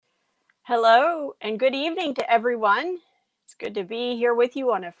Hello and good evening to everyone. It's good to be here with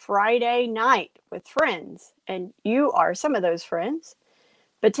you on a Friday night with friends, and you are some of those friends.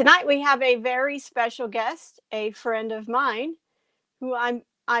 But tonight we have a very special guest, a friend of mine who I'm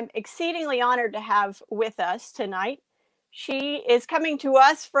exceedingly honored to have with us tonight. She is coming to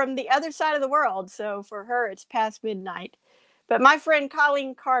us from the other side of the world, so for her it's past midnight. But my friend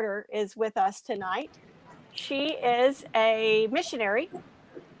Colleen Carter is with us tonight. She is a missionary.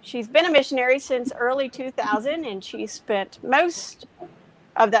 She's been a missionary since early 2000, and she spent most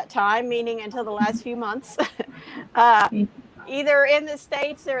of that time, meaning until the last few months, uh, either in the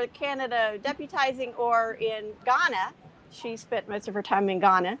States or Canada deputizing or in Ghana. She spent most of her time in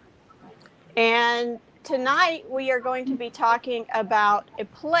Ghana. And tonight we are going to be talking about a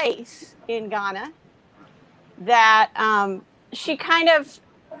place in Ghana that she kind of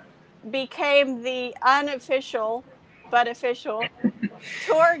became the unofficial but official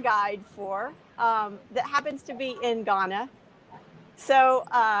tour guide for, that happens to be in Ghana. So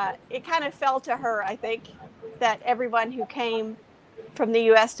it kind of fell to her, I think, that everyone who came from the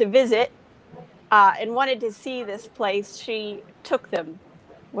U.S. to visit and wanted to see this place, she took them.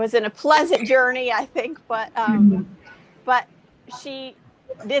 Wasn't a pleasant journey, I think, but she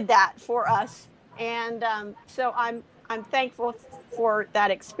did that for us, and so I'm thankful for that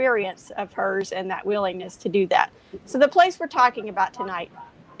experience of hers and that willingness to do that. So the place we're talking about tonight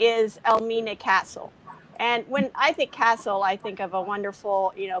is Elmina Castle. And when I think castle, I think of a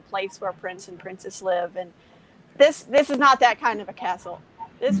wonderful, place where prince and princess live. And this is not that kind of a castle.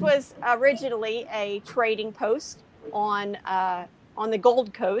 This was originally a trading post on the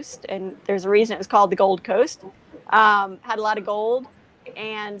Gold Coast, and there's a reason it was called the Gold Coast. Had a lot of gold,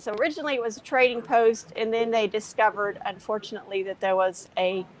 and so originally it was a trading post, and then they discovered, unfortunately, that there was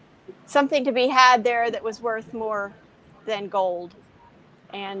something to be had there that was worth more than gold.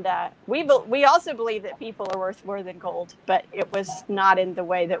 And we also believe that people are worth more than gold, but it was not in the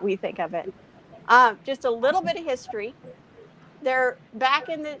way that we think of it. Just a little bit of history. They're back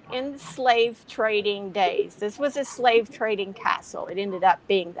in the slave trading days. This was a slave trading castle. It ended up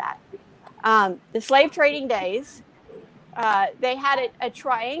being that. The slave trading days, they had a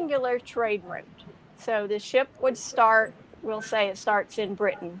triangular trade route. So the ship would start, we'll say it starts in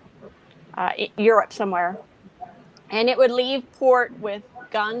Britain, Europe somewhere, and it would leave port with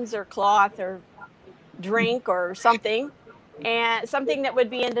guns or cloth or drink or something, and something that would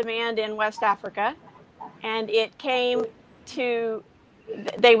be in demand in West Africa. And they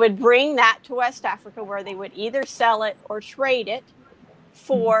would bring that to West Africa, where they would either sell it or trade it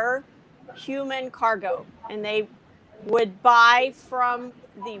for human cargo. And they would buy from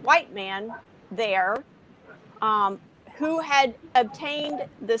the white man there, who had obtained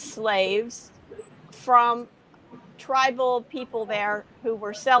the slaves from tribal people there who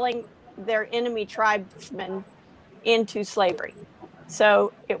were selling their enemy tribesmen into slavery.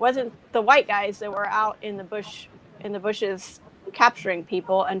 So it wasn't the white guys that were out in the bushes capturing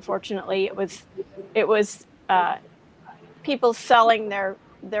people. Unfortunately, it was people selling their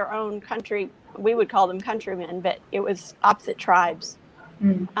own country. We would call them countrymen, but it was opposite tribes.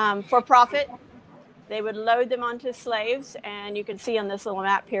 For profit. They would load them onto slaves, and you can see on this little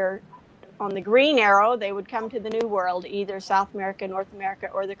map here, on the green arrow, they would come to the New World, either South America, North America,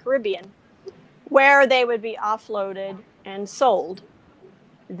 or the Caribbean, where they would be offloaded and sold.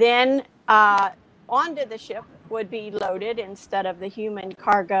 Then onto the ship would be loaded, instead of the human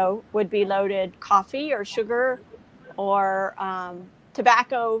cargo, would be loaded coffee or sugar or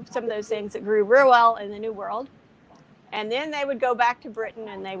tobacco, some of those things that grew real well in the New World. And then they would go back to Britain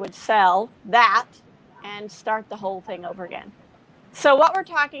and they would sell that and start the whole thing over again. So what we're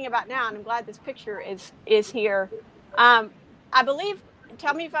talking about now, and I'm glad this picture is here, I believe,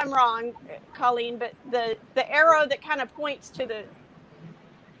 tell me if I'm wrong, Colleen, but the arrow that kind of points to the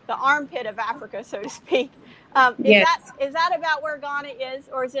armpit of Africa, so to speak, Yes. is that about where Ghana is,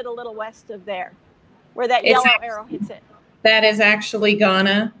 or is it a little west of there, where that yellow arrow hits it? That is actually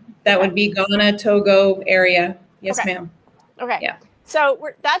Ghana. That would be Ghana, Togo area. Yes, ma'am. Okay. Yeah. So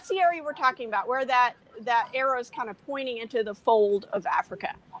that's the area we're talking about, where that arrow is kind of pointing into the fold of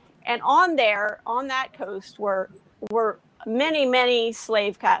Africa. And on that coast were many, many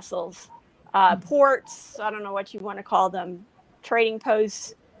slave castles, ports, I don't know what you want to call them, trading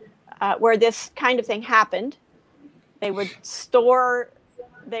posts, where this kind of thing happened. They would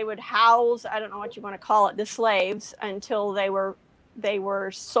house, I don't know what you want to call it, the slaves until they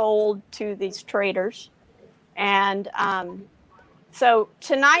were sold to these traders. And so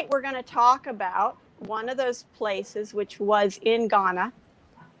tonight we're going to talk about one of those places, which was in Ghana.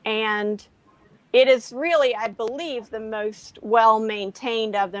 And it is really, I believe, the most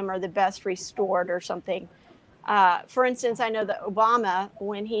well-maintained of them, or the best restored or something. For instance, I know that Obama,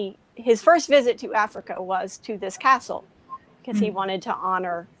 when his first visit to Africa was to this castle, because he wanted to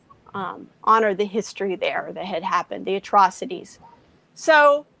honor the history there that had happened, the atrocities.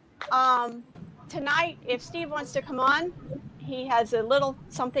 So tonight, if Steve wants to come on, he has a little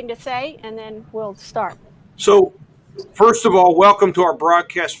something to say, and then we'll start. So, first of all, welcome to our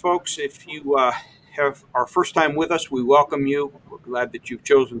broadcast, folks. If you have our first time with us, we welcome you. We're glad that you've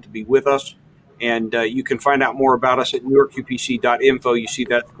chosen to be with us. And you can find out more about us at newyorkupc.info. You see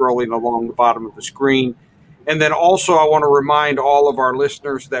that scrolling along the bottom of the screen. And then also, I want to remind all of our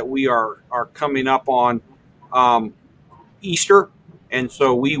listeners that we are coming up on Easter. And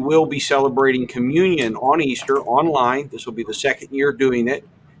so we will be celebrating communion on Easter online. This will be the second year doing it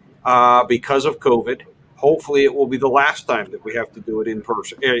because of COVID. Hopefully, it will be the last time that we have to do it in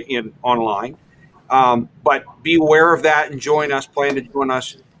person, online. But be aware of that and join us. Plan to join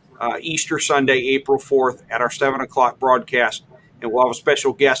us Easter Sunday, April 4th at our 7 o'clock broadcast. And we'll have a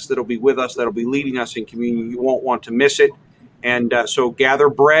special guest that'll be with us, that'll be leading us in communion. You won't want to miss it. And so gather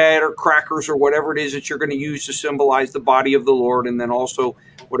bread or crackers or whatever it is that you're going to use to symbolize the body of the Lord, and then also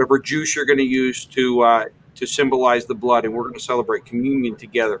whatever juice you're going to use to symbolize the blood. And we're going to celebrate communion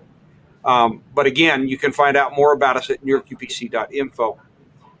together. But again, you can find out more about us at newyorkupc.info.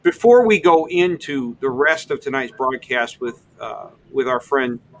 Before we go into the rest of tonight's broadcast with our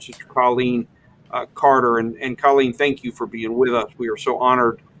friend Sister Colleen Carter, and Colleen, thank you for being with us. We are so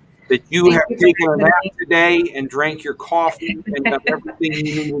honored that you have taken a nap today and drank your coffee and done everything you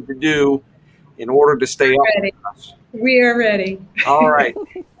needed to do in order to stay up with us. We are ready. All right.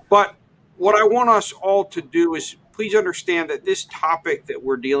 But what I want us all to do is please understand that this topic that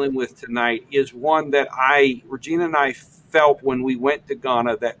we're dealing with tonight is one that Regina and I felt when we went to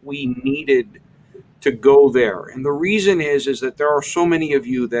Ghana that we needed to go there. And the reason is that there are so many of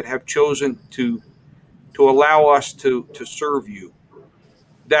you that have chosen to allow us to serve you.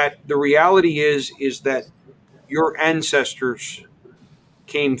 That the reality is that your ancestors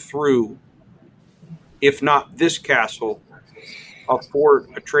came through, if not this castle, a fort,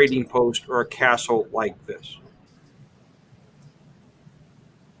 a trading post, or a castle like this.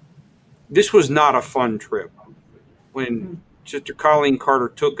 This was not a fun trip. When Sister Colleen Carter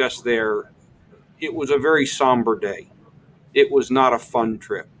took us there, it was a very somber day. It was not a fun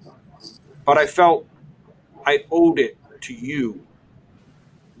trip. But I felt I owed it to you,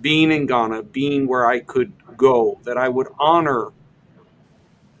 being in Ghana, being where I could go, that I would honor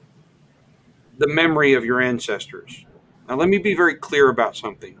the memory of your ancestors. Now, let me be very clear about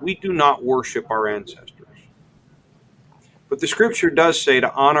something. We do not worship our ancestors. But the scripture does say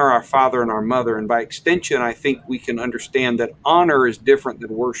to honor our father and our mother. And by extension, I think we can understand that honor is different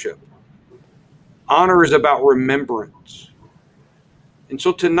than worship. Honor is about remembrance. And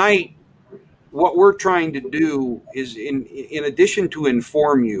so tonight, what we're trying to do is, in addition to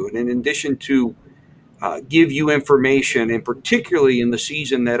inform you, and in addition to give you information, and particularly in the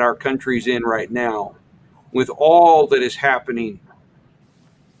season that our country's in right now, with all that is happening,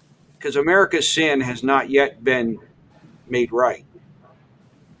 because America's sin has not yet been made right.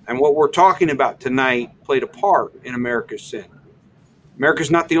 And what we're talking about tonight played a part in America's sin.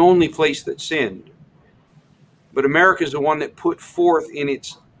 America's not the only place that sinned, but America is the one that put forth in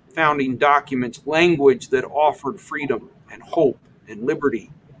its founding documents language that offered freedom and hope and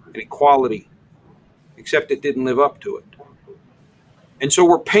liberty and equality, except it didn't live up to it. And so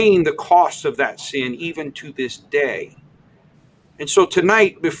we're paying the cost of that sin even to this day. And so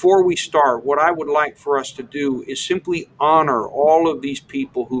tonight, before we start, what I would like for us to do is simply honor all of these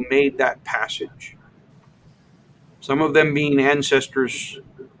people who made that passage. Some of them being ancestors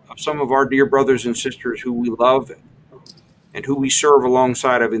of some of our dear brothers and sisters who we love and who we serve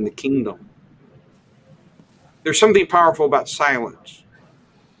alongside of in the kingdom. There's something powerful about silence.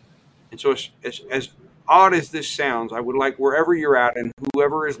 And so as odd as this sounds, I would like wherever you're at and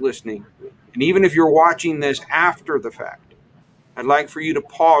whoever is listening, and even if you're watching this after the fact, I'd like for you to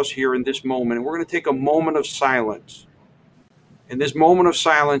pause here in this moment. And we're going to take a moment of silence. And this moment of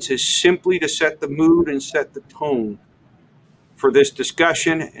silence is simply to set the mood and set the tone for this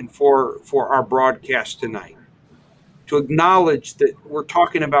discussion and for our broadcast tonight. To acknowledge that we're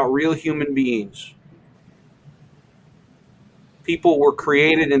talking about real human beings. People were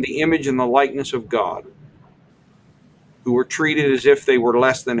created in the image and the likeness of God, who were treated as if they were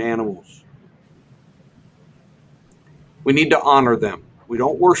less than animals. We need to honor them. We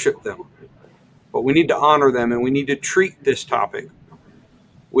don't worship them, but we need to honor them, and we need to treat this topic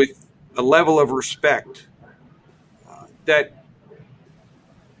with a level of respect that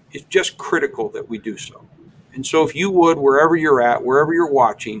it's just critical that we do so. And so if you would, wherever you're at, wherever you're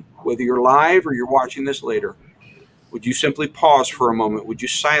watching, whether you're live or you're watching this later, would you simply pause for a moment? Would you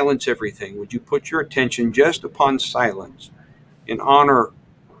silence everything? Would you put your attention just upon silence in honor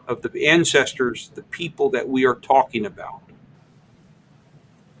of the ancestors, the people that we are talking about?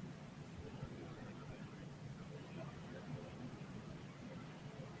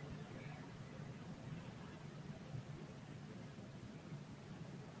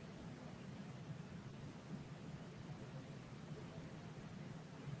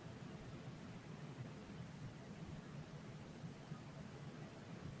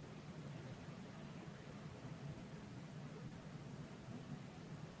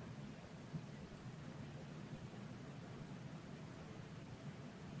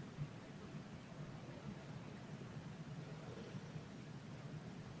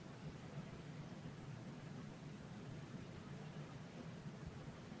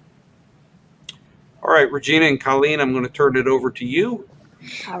 All right, Regina and Colleen, I'm going to turn it over to you.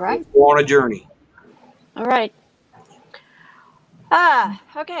 All right. Let's go on a journey. All right.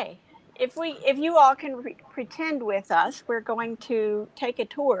 Okay. If you all can pretend with us, we're going to take a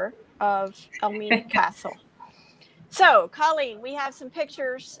tour of Elmina Castle. So, Colleen, we have some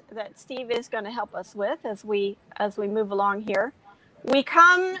pictures that Steve is going to help us with as we move along here. We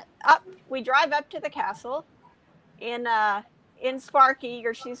drive up to the castle in Sparky,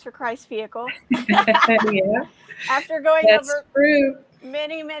 your Shoes for Christ vehicle. Yeah. After going over true.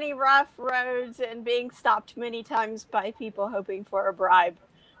 many, many rough roads and being stopped many times by people hoping for a bribe,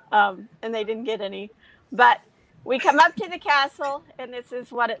 and they didn't get any. But we come up to the castle, and this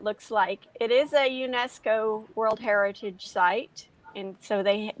is what it looks like. It is a UNESCO World Heritage Site, and so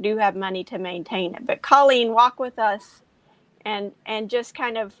they do have money to maintain it. But Colleen, walk with us and just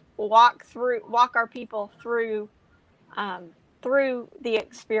kind of walk our people through the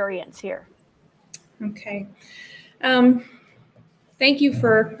experience here. Okay. Thank you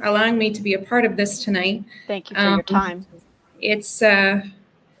for allowing me to be a part of this tonight. Thank you for your time. It's a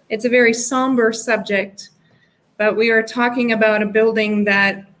very somber subject, but we are talking about a building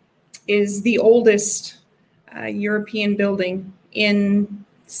that is the oldest European building in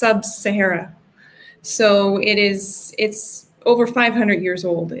sub-Sahara. So it's over 500 years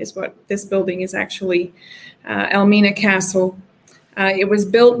old is what this building is actually, Elmina Castle. It was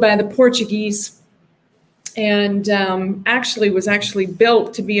built by the Portuguese and was actually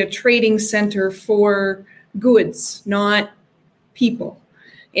built to be a trading center for goods, not people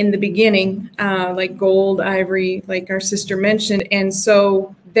in the beginning, like gold, ivory, like our sister mentioned. And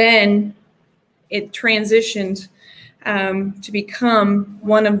so then it transitioned to become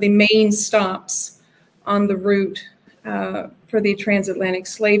one of the main stops on the route for the transatlantic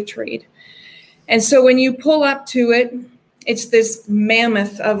slave trade. And so when you pull up to it, it's this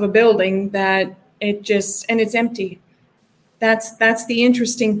mammoth of a building that it's empty. That's the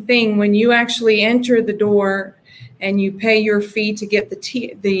interesting thing. When you actually enter the door and you pay your fee to get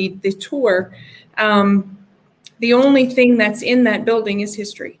the tour, the only thing that's in that building is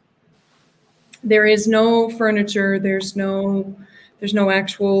history. There is no furniture. There's no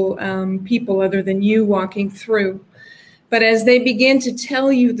actual people other than you walking through. But as they begin to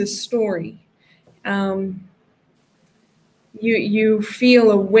tell you the story, you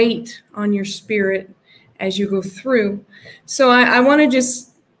feel a weight on your spirit as you go through. So I want to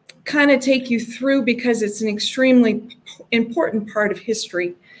just kind of take you through, because it's an extremely important part of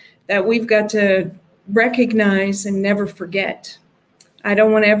history that we've got to recognize and never forget. I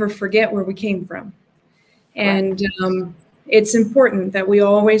don't want to ever forget where we came from. And it's important that we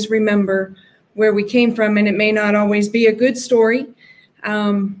always remember where we came from, and it may not always be a good story,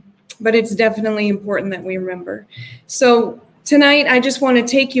 but it's definitely important that we remember. So tonight, I just want to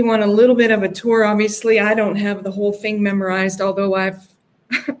take you on a little bit of a tour. Obviously, I don't have the whole thing memorized, although I've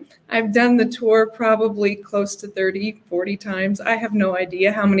done the tour probably close to 30, 40 times. I have no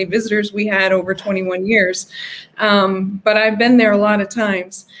idea how many visitors we had over 21 years, but I've been there a lot of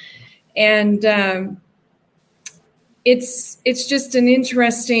times. And it's just an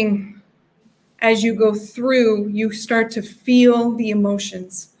interesting, as you go through, you start to feel the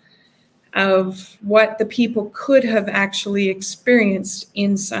emotions of what the people could have actually experienced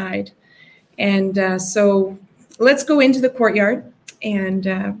inside. And so let's go into the courtyard, and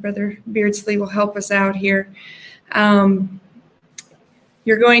Brother Beardsley will help us out here. You're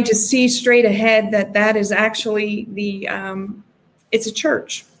going to see straight ahead that is actually it's a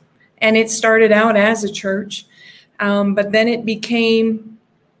church, and it started out as a church, but then it became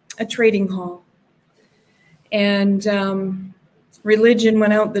a trading hall, and religion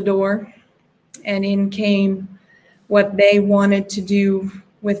went out the door, and in came what they wanted to do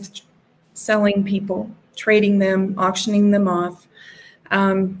with selling people, trading them, auctioning them off,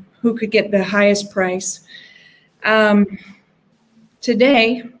 who could get the highest price.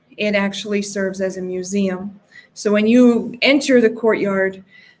 Today, it actually serves as a museum. So when you enter the courtyard,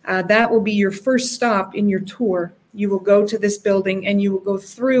 that will be your first stop in your tour. You will go to this building and you will go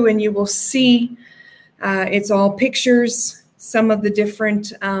through and you will see, it's all pictures, some of the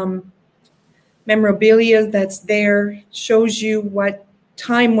different memorabilia that's there shows you what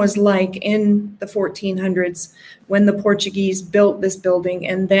time was like in the 1400s when the Portuguese built this building,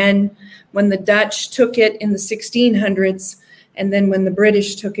 and then when the Dutch took it in the 1600s, and then when the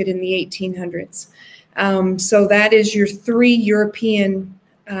British took it in the 1800s. So that is your three European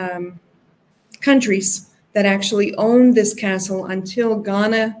countries that actually owned this castle until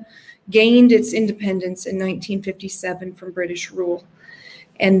Ghana gained its independence in 1957 from British rule.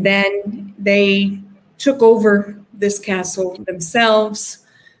 And then they took over this castle themselves,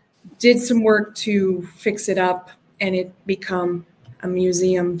 did some work to fix it up, and it became a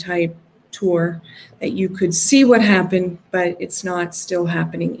museum type tour that you could see what happened, but it's not still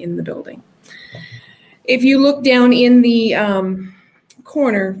happening in the building. If you look down in the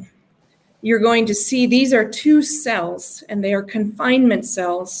corner, you're going to see these are two cells, and they are confinement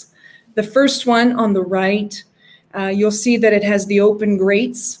cells. The first one on the right, you'll see that it has the open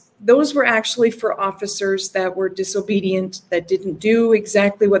grates. Those were actually for officers that were disobedient, that didn't do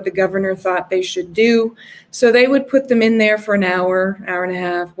exactly what the governor thought they should do. So they would put them in there for an hour, hour and a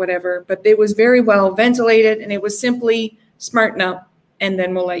half, whatever. But it was very well ventilated, and it was simply smarten up, and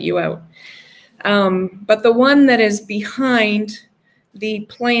then we'll let you out. But the one that is behind the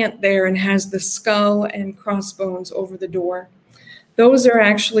plant there and has the skull and crossbones over the door, those are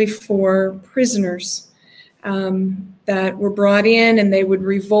actually for prisoners that were brought in, and they would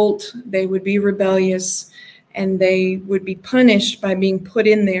revolt, they would be rebellious, and they would be punished by being put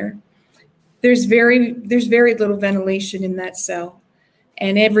in there. There's very little ventilation in that cell,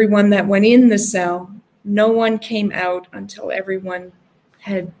 and everyone that went in the cell, no one came out until everyone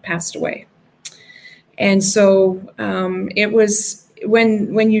had passed away. And so it was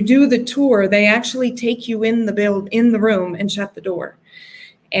when you do the tour, they actually take you in the room and shut the door.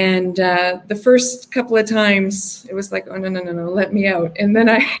 And the first couple of times, it was like, oh, no, let me out. And then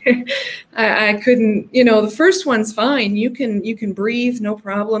I couldn't, the first one's fine. You can breathe, no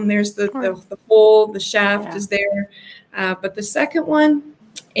problem. There's the hole, the shaft is there. But the second one,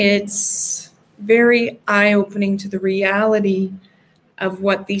 it's very eye-opening to the reality of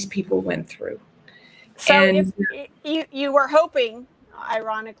what these people went through. So if you were hoping,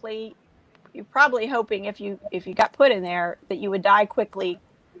 ironically, you're probably hoping if you got put in there that you would die quickly.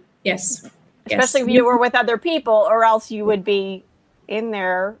 Yes. Especially if you were with other people, or else you would be in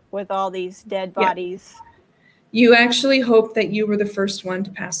there with all these dead bodies. You actually hope that you were the first one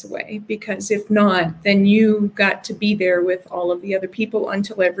to pass away, because if not, then you got to be there with all of the other people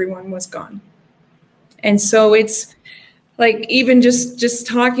until everyone was gone. And so it's like, even just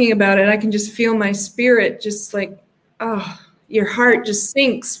talking about it, I can just feel my spirit just like, your heart just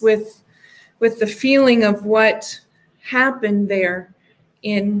sinks with the feeling of what happened there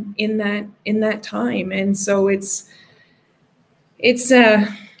in that time. And so it's an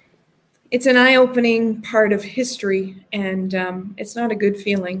eye-opening part of history, and it's not a good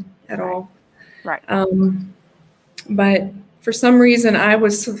feeling at all. Right. But for some reason, I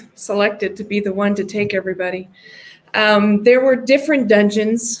was selected to be the one to take everybody. There were different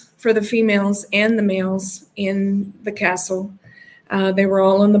dungeons for the females and the males in the castle. They were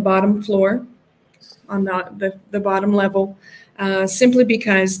all on the bottom floor, on the bottom level, simply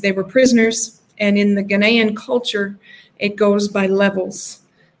because they were prisoners. And in the Ghanaian culture, it goes by levels.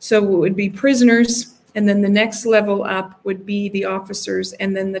 So it would be prisoners, and then the next level up would be the officers,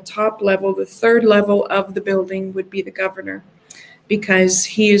 and then the top level, the third level of the building, would be the governor, because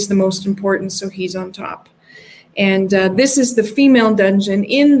he is the most important, so he's on top. And this is the female dungeon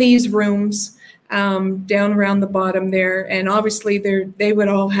in these rooms down around the bottom there. And obviously they would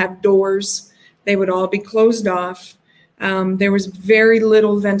all have doors. They would all be closed off. There was very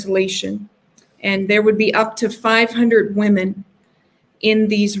little ventilation. And there would be up to 500 women in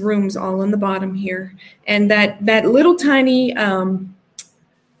these rooms, all on the bottom here. And that little tiny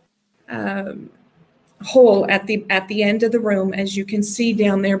hole at the end of the room, as you can see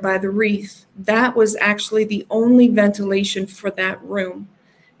down there by the wreath, that was actually the only ventilation for that room.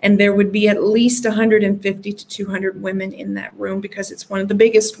 And there would be at least 150 to 200 women in that room, because it's one of the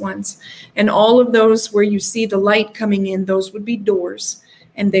biggest ones. And all of those where you see the light coming in, those would be doors,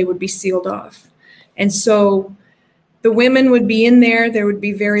 and they would be sealed off. And so the women would be in there. There would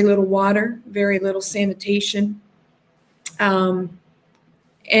be very little water, very little sanitation.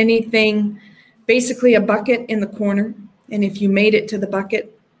 anything, basically a bucket in the corner. And if you made it to the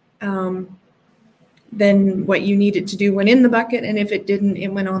bucket, then what you needed to do went in the bucket. And if it didn't, it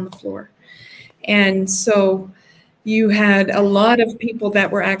went on the floor. And so you had a lot of people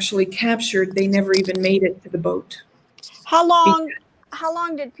that were actually captured. They never even made it to the boat. How long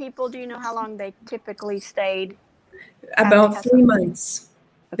did people, do you know how long they typically stayed? About 3 months.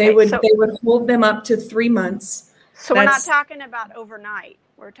 Okay, They would hold them up to 3 months. So we're not talking about overnight.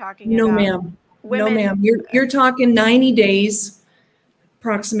 We're talking no, about ma'am. women. No, ma'am. You're talking 90 days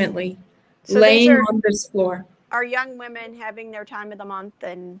approximately, So laying on this floor. Are young women having their time of the month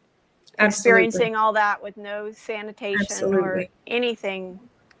and Absolutely. experiencing all that with no sanitation Absolutely. or anything?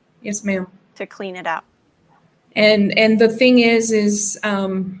 Yes, ma'am. To clean it out. And the thing is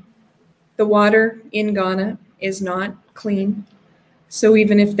the water in Ghana is not clean. So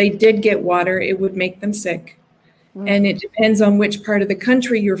even if they did get water, it would make them sick. And it depends on which part of the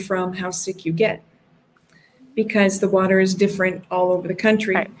country you're from, how sick you get, because the water is different all over the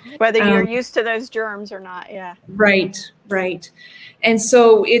country. Right. Whether you're used to those germs or not. Yeah. Right. And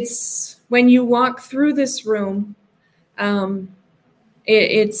so it's, when you walk through this room,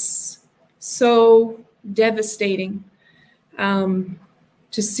 it's so devastating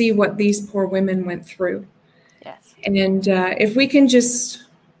to see what these poor women went through. Yes. And if we can just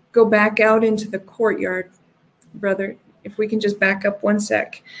go back out into the courtyard, brother, if we can just back up one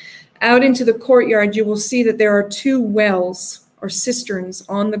sec. Out into the courtyard, you will see that there are 2 wells or cisterns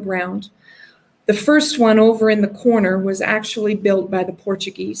on the ground. The first one over in the corner was actually built by the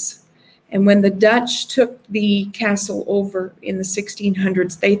Portuguese. And when the Dutch took the castle over in the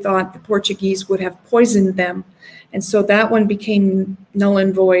 1600s, they thought the Portuguese would have poisoned them. And so that one became null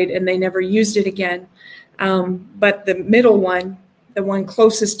and void, and they never used it again. But the middle one, the one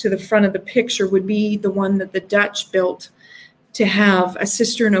closest to the front of the picture, would be the one that the Dutch built to have a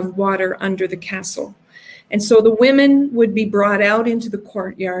cistern of water under the castle. And so the women would be brought out into the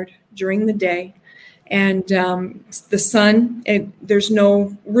courtyard during the day. And the sun, there's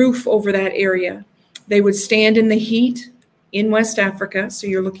no roof over that area. They would stand in the heat in West Africa. So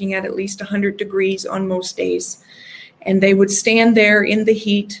you're looking at least 100 degrees on most days. And they would stand there in the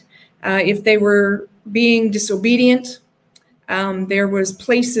heat. If they were being disobedient, there was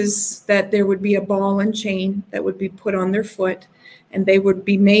places that there would be a ball and chain that would be put on their foot, and they would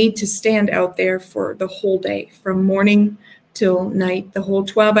be made to stand out there for the whole day, from morning till night, the whole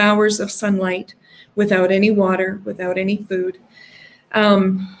 12 hours of sunlight, without any water, without any food.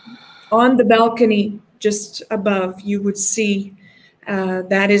 On the balcony just above, you would see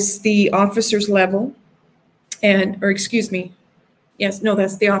that is the officer's level, that's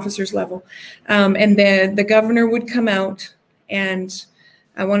the officer's level. And the governor would come out. And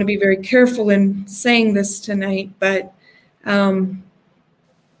I want to be very careful in saying this tonight, but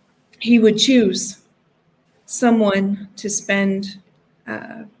he would choose someone to spend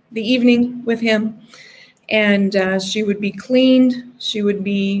the evening with him. And she would be cleaned, she would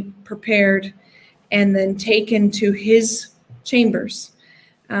be prepared, and then taken to his chambers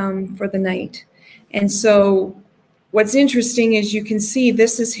for the night. And so what's interesting is you can see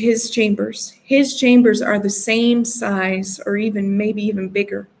this is his chambers. His chambers are the same size, or maybe even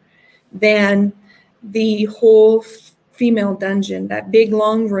bigger than the whole female dungeon, that big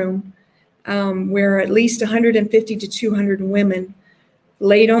long room where at least 150 to 200 women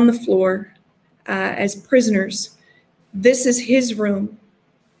laid on the floor as prisoners. This is his room,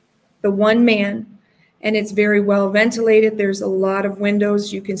 the one man. And it's very well ventilated. There's a lot of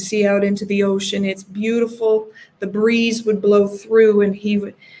windows. You can see out into the ocean. It's beautiful. The breeze would blow through,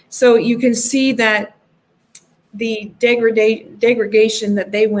 and so you can see that the degradation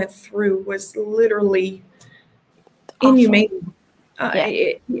that they went through was literally inhumane.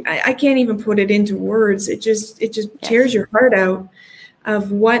 I can't even put it into words. It just tears your heart out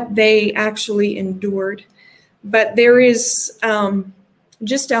of what they actually endured. But there is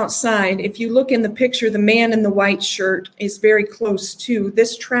just outside, if you look in the picture, the man in the white shirt is very close to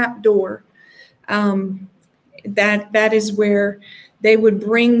this trap door. That is where they would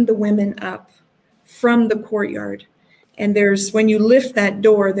bring the women up from the courtyard. And when you lift that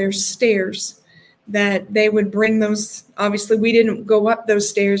door, there's stairs that they would bring those. Obviously, we didn't go up those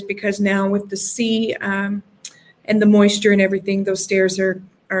stairs because now with the sea and the moisture and everything, those stairs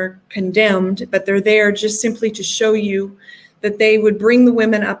are condemned, but they're there just simply to show you that they would bring the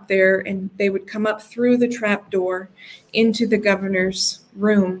women up there, and they would come up through the trap door into the governor's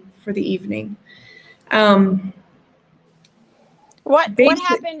room for the evening. What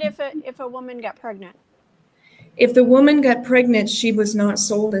happened if a woman got pregnant? If the woman got pregnant, she was not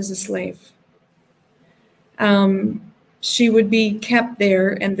sold as a slave. she would be kept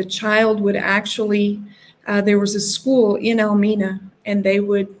there, and the child would actually, there was a school in Almena, and they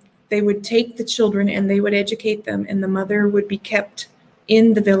would take the children and they would educate them, and the mother would be kept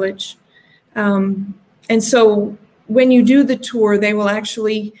in the village. And so when you do the tour, they will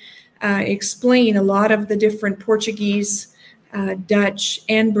actually explain a lot of the different Portuguese, Dutch,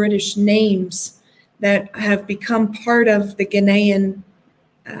 and British names that have become part of the Ghanaian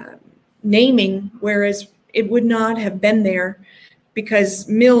naming, whereas it would not have been there, because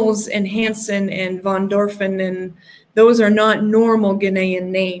Mills and Hansen and Von Dorfen, and those are not normal Ghanaian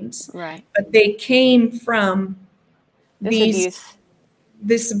names. Right. But they came from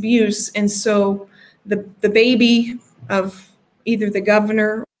This abuse. And so the baby of either the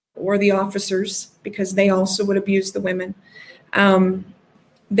governor or the officers, because they also would abuse the women, the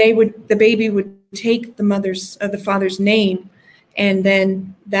baby would take the father's name, and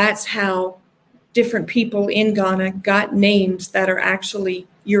then that's how different people in Ghana got names that are actually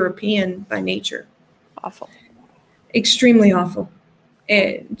European by nature. Awful. Extremely awful.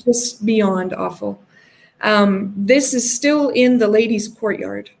 Just beyond awful. This is still in the ladies'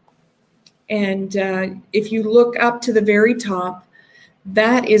 courtyard. And if you look up to the very top,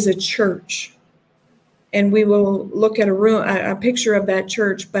 that is a church. And we will look at a picture of that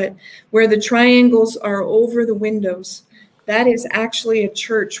church, but where the triangles are over the windows, that is actually a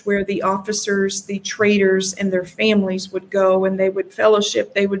church where the officers, the traders, and their families would go, and they would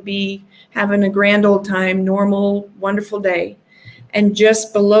fellowship. They would be having a grand old time, normal, wonderful day. And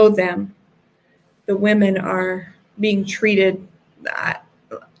just below them, the women are being treated.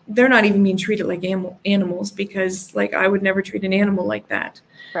 They're not even being treated like animals, because I would never treat an animal like that.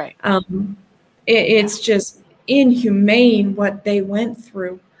 Right. It's just inhumane what they went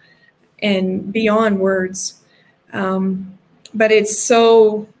through, and beyond words. But it's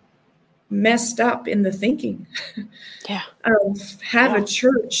so messed up in the thinking. Yeah. Have a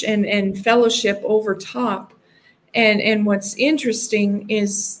church and fellowship over top. And what's interesting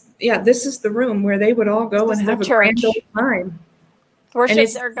is, this is the room where they would all go and have a grand old time. Worship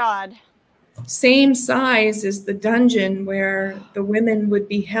their God. Same size as the dungeon where the women would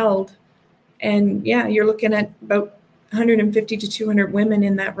be held. And you're looking at about 150 to 200 women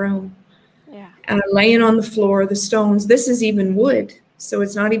in that room. Laying on the floor, the stones. This is even wood, so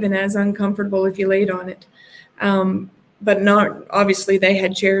it's not even as uncomfortable if you laid on it. But not, obviously, they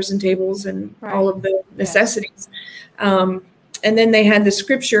had chairs and tables and all of the necessities. And then they had the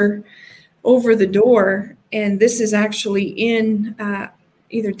scripture over the door, and this is actually in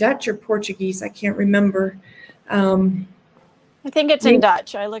either Dutch or Portuguese. I can't remember. I think it's in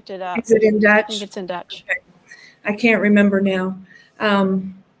Dutch. I looked it up. Is it in Dutch? I think it's in Dutch. Okay. I can't remember now.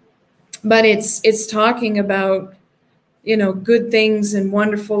 But it's talking about, good things and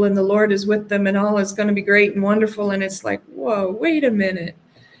wonderful, and the Lord is with them, and all is going to be great and wonderful. And it's like, whoa, wait a minute.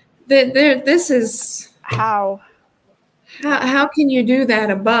 This is how can you do that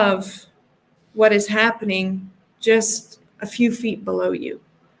above what is happening just a few feet below you?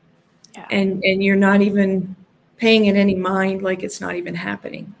 Yeah. And you're not even paying it any mind, like it's not even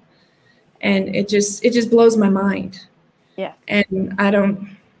happening. And it just blows my mind. Yeah. And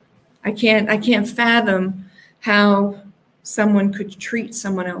I can't fathom how someone could treat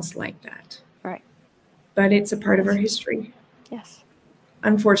someone else like that. Right. But it's a part of our history. Yes.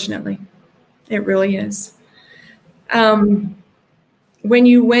 Unfortunately, it really is. When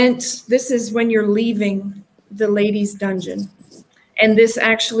you went, this is when you're leaving the ladies' dungeon. And this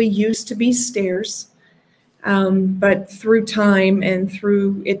actually used to be stairs. But through time and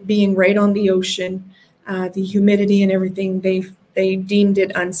through it being right on the ocean, the humidity and everything, they deemed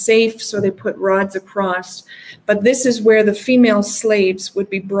it unsafe, so they put rods across. But this is where the female slaves would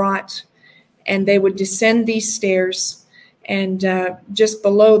be brought, and they would descend these stairs. And just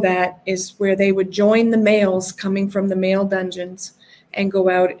below that is where they would join the males coming from the male dungeons and go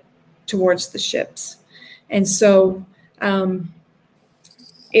out towards the ships. And so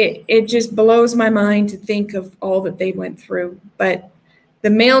it just blows my mind to think of all that they went through. But the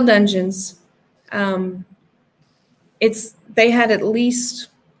male dungeons, they had at least,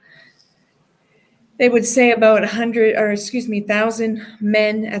 they would say about 1,000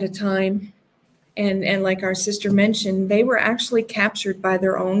 men at a time. And like our sister mentioned, they were actually captured by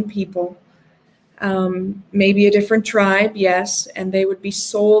their own people, maybe a different tribe, yes, and they would be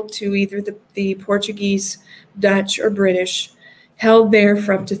sold to either the Portuguese, Dutch, or British, held there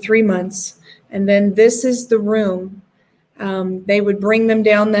for up to 3 months. And then this is the room. They would bring them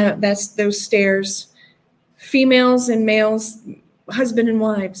down those stairs, females and males, husband and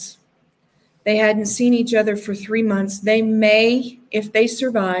wives. They hadn't seen each other for 3 months. They may, if they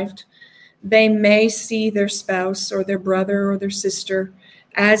survived, they may see their spouse or their brother or their sister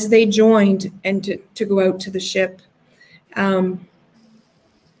as they joined and to go out to the ship.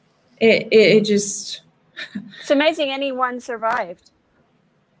 It just... It's amazing anyone survived.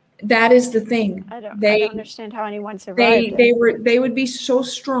 That is the thing. I don't understand how anyone survived. They would be so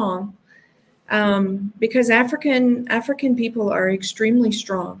strong, because African people are extremely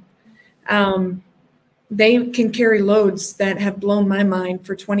strong. They can carry loads that have blown my mind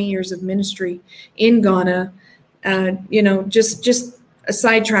for 20 years of ministry in Ghana. Just a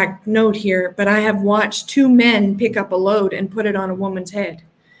sidetrack note here, but I have watched 2 men pick up a load and put it on a woman's head.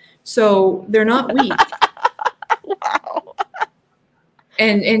 So they're not weak. Wow.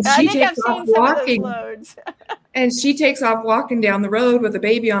 And she takes off walking. Loads. And she takes off walking down the road with a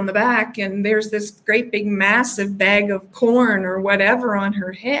baby on the back, and there's this great big massive bag of corn or whatever on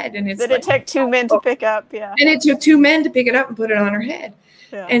her head. And it's it took 2 men to pick up, yeah. And it took 2 men to pick it up and put it on her head.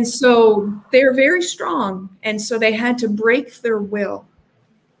 Yeah. And so they're very strong. And so they had to break their will.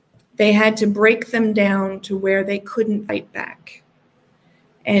 They had to break them down to where they couldn't fight back.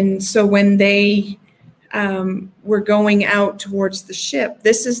 And so when they were going out towards the ship,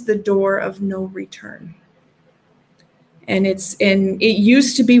 this is the door of no return. And it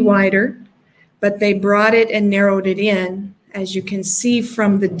used to be wider, but they brought it and narrowed it in. As you can see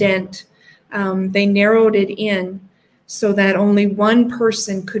from the dent, they narrowed it in so that only one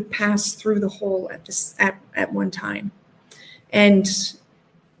person could pass through the hole at one time. And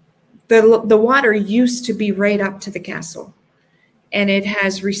the water used to be right up to the castle, and it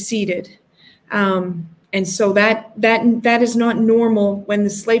has receded. And so that is not normal. When the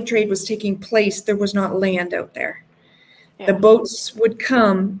slave trade was taking place, there was not land out there. Yeah. The boats would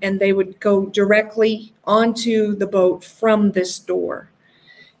come and they would go directly onto the boat from this door,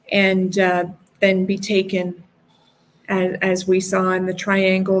 and then be taken, as we saw in the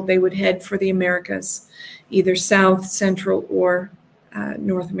triangle. They would head for the Americas, either South, Central, or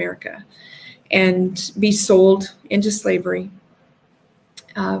North America, and be sold into slavery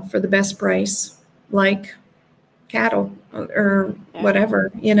for the best price, like cattle or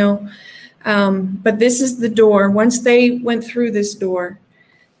whatever, but this is the door. Once they went through this door,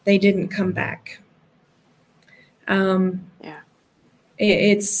 they didn't come back.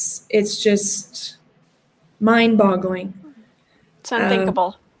 It's just mind-boggling. It's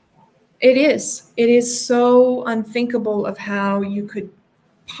unthinkable. It is so unthinkable of how you could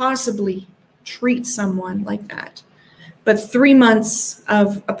possibly treat someone like that. But 3 months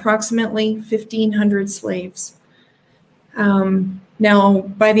of approximately 1,500 slaves. Now,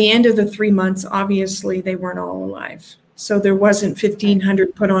 by the end of the 3 months, obviously they weren't all alive. So there wasn't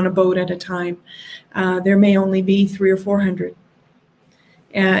 1,500 put on a boat at a time. There may only be 300 or 400.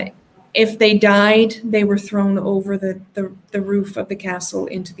 If they died, they were thrown over the roof of the castle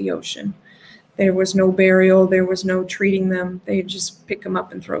into the ocean. There was no burial. There was no treating them. They'd just pick them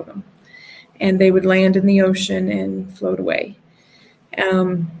up and throw them. And they would land in the ocean and float away.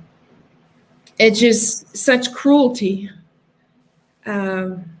 It's just such cruelty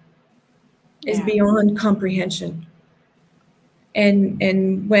is beyond comprehension.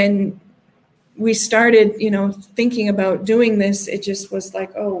 And when we started, thinking about doing this, it just was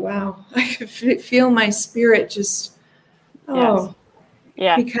like, oh, wow. I could feel my spirit just,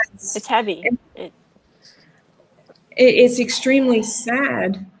 Yeah, because it's heavy. It's extremely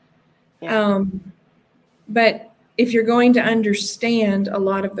sad. Yeah. But if you're going to understand a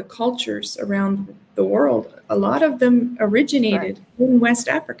lot of the cultures around the world, a lot of them originated in West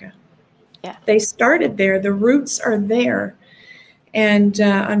Africa. Yeah. They started there. The roots are there. And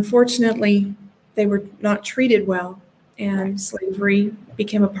unfortunately, they were not treated well, and slavery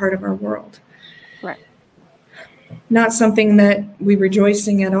became a part of our world. Right. Not something that we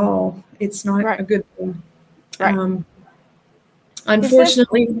rejoicing at all. It's not a good thing. Right.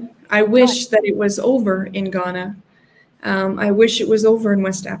 Unfortunately, I wish that it was over in Ghana. I wish it was over in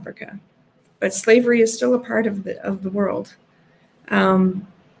West Africa. But slavery is still a part of the world.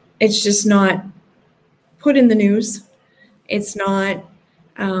 It's just not put in the news. It's not,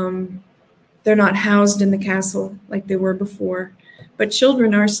 they're not housed in the castle like they were before. But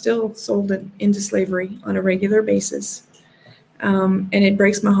children are still sold into slavery on a regular basis. And it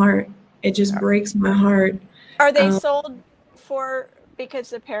breaks my heart. It just breaks my heart. Are they sold because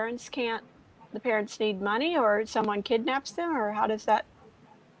the parents need money, or someone kidnaps them, or how does that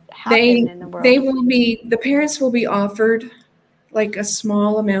happen in the world? The parents will be offered like a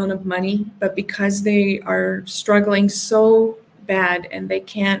small amount of money, but because they are struggling so bad and they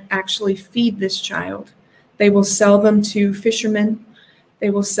can't actually feed this child, they will sell them to fishermen. They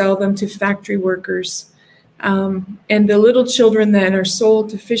will sell them to factory workers. And the little children that are sold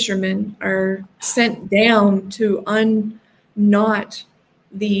to fishermen are sent down to unknot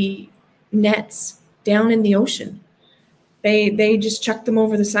the nets down in the ocean. They just chuck them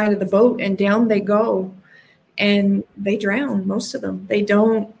over the side of the boat and down they go, and they drown, most of them. They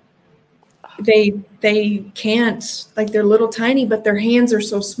can't, like, they're little tiny, but their hands are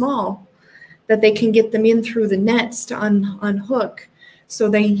so small that they can get them in through the nets to unhook. So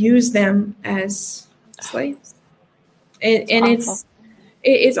they use them as slaves.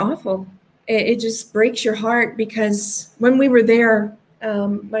 It's awful. It just breaks your heart, because when we were there,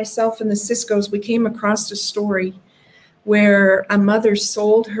 myself and the Ciscos, we came across a story where a mother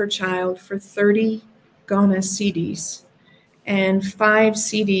sold her child for 30 Ghana cedis, and 5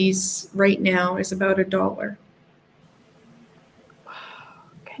 cedis right now is about $1.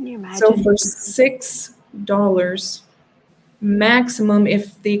 Can you imagine? So for $6 maximum,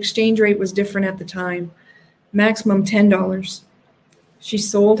 if the exchange rate was different at the time, maximum $10, she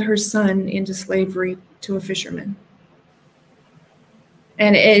sold her son into slavery to a fisherman.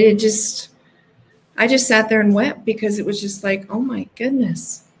 And I just sat there and wept, because it was just like, oh my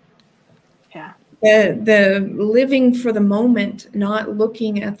goodness. Yeah. The living for the moment, not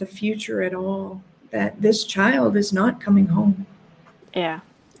looking at the future at all, that this child is not coming home. Yeah.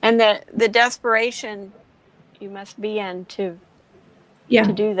 And the desperation you must be in to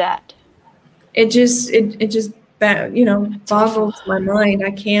do that. It just boggles my mind.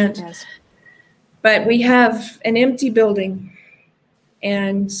 I can't. Yes. But we have an empty building.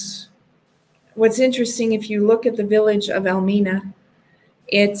 And what's interesting, if you look at the village of Elmina,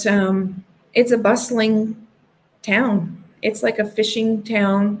 it's a bustling town. It's like a fishing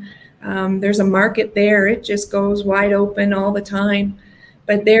town. There's a market there. It just goes wide open all the time.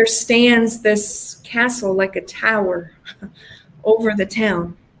 But there stands this castle, like a tower, over the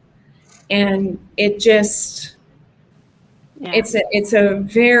town. And it just, it's a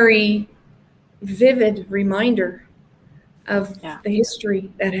very vivid reminder of the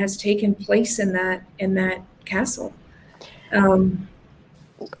history that has taken place in that castle.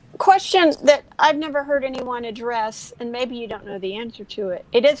 Question that I've never heard anyone address, and maybe you don't know the answer to it.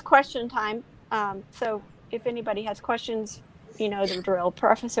 It is question time. So if anybody has questions, you know the drill.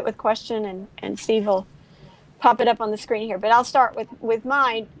 Preface it with question, and Steve will pop it up on the screen here. But I'll start with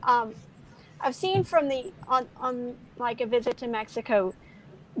mine. I've seen from on like a visit to Mexico,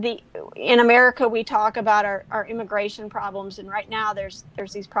 in America we talk about our immigration problems, and right now there's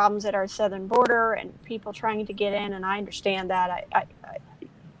these problems at our southern border and people trying to get in, and I understand that.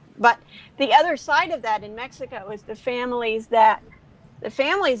 But the other side of that in Mexico is the families that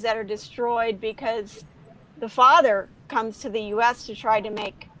are destroyed because the father comes to the U.S. to try to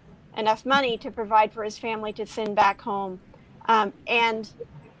make enough money to provide for his family to send back home, and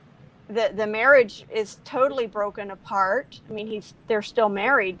the marriage is totally broken apart. I mean, they're still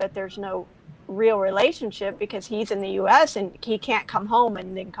married, but there's no real relationship because he's in the U.S. and he can't come home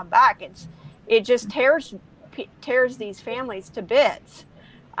and then come back. It just tears these families to bits.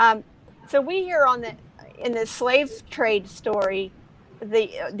 So we hear in the slave trade story,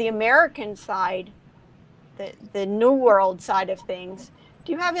 the American side, the New World side of things.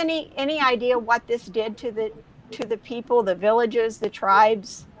 Do you have any idea what this did to the people, the villages, the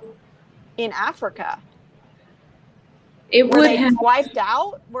tribes in Africa? Were they wiped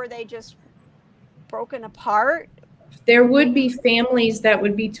out? Were they just broken apart? There would be families that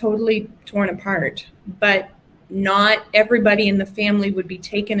would be totally torn apart, but not everybody in the family would be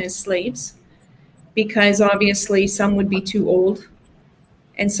taken as slaves, because obviously some would be too old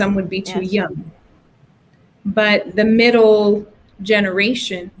and some would be too young. But the middle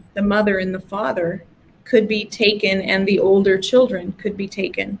generation, the mother and the father, could be taken, and the older children could be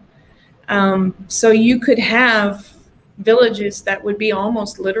taken. So you could have villages that would be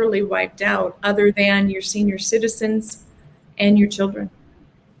almost literally wiped out, other than your senior citizens and your children.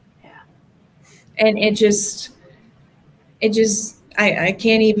 Yeah. And it just I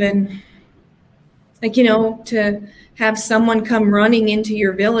can't even, to have someone come running into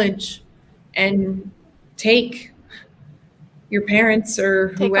your village and take your parents or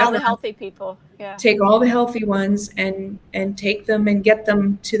whoever. Take all the healthy people. Yeah. Take all the healthy ones and take them and get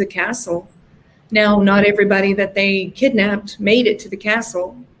them to the castle. Now, not everybody that they kidnapped made it to the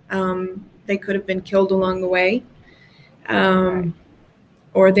castle. They could have been killed along the way,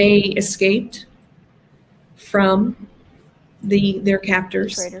 or they escaped from their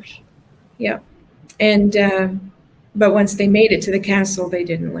captors. Traitors. Yeah. And but once they made it to the castle, they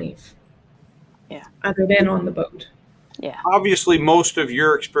didn't leave. Yeah. Other than on the boat. Yeah. Obviously, most of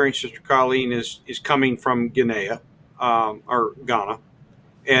your experience, Sister Colleen, is coming from Guinea or Ghana,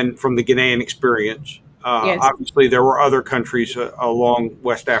 and from the Ghanaian experience. Yes. Obviously, there were other countries along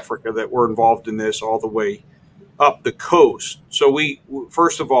West Africa that were involved in this all the way up the coast. So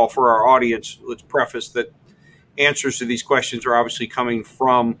first of all, for our audience, let's preface that answers to these questions are obviously coming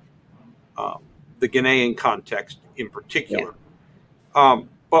from the Ghanaian context in particular. Yeah.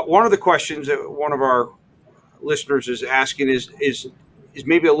 But one of the questions that one of our listeners is asking is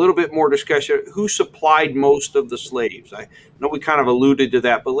maybe a little bit more discussion. Who supplied most of the slaves? I know we kind of alluded to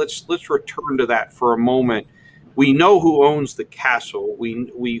that, but let's return to that for a moment. We know who owns the castle.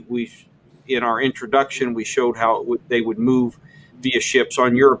 We in our introduction we showed how they would move via ships,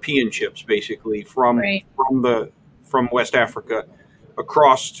 on European ships, basically from West Africa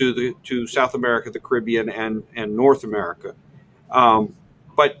across to South America, the Caribbean, and North America.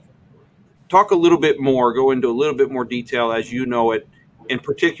 But talk a little bit more, go into a little bit more detail as you know it, and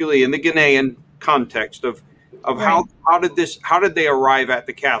particularly in the Ghanaian context of right. how did they arrive at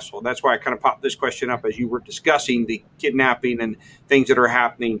the castle? That's why I kind of popped this question up as you were discussing the kidnapping and things that are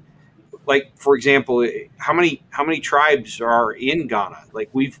happening. Like, for example, how many tribes are in Ghana? Like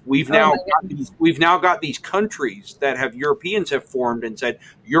we've now got these countries that Europeans have formed and said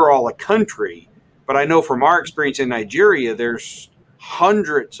you're all a country. But I know from our experience in Nigeria, there's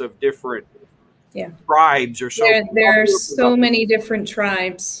hundreds of different tribes or so. There are so many different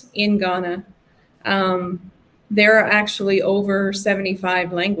tribes in Ghana. There are actually over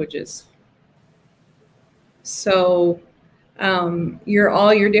 75 languages. So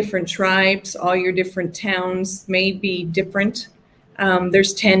all your different tribes, all your different towns may be different.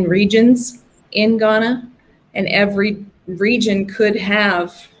 There's 10 regions in Ghana, and every region could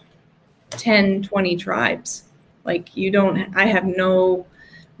have 10, 20 tribes. Like I have no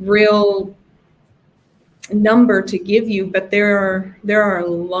real number to give you, but there are a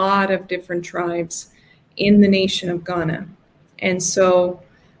lot of different tribes in the nation of Ghana. And so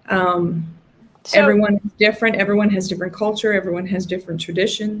everyone is different. Everyone has different culture. Everyone has different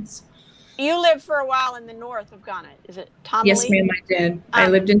traditions. You lived for a while in the north of Ghana. Is it Tamale? Yes, ma'am, I did. I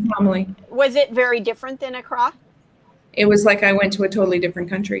lived in Tamale. Was it very different than Accra? It was like I went to a totally different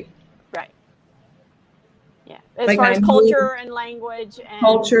country. Right. Yeah. As far as culture and language.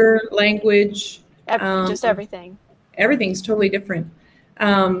 Culture, language. Just everything. Everything's totally different.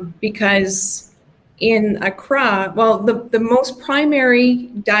 Because in Accra, well, the most primary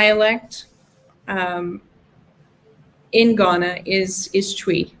dialect in Ghana is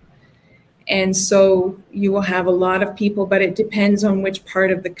Twi. And so you will have a lot of people, but it depends on which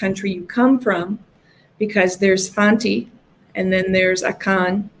part of the country you come from, because there's Fanti and then there's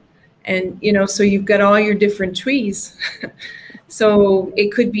Akan. And, so you've got all your different Twis. So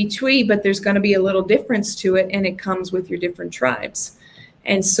it could be Twi, but there's going to be a little difference to it, and it comes with your different tribes.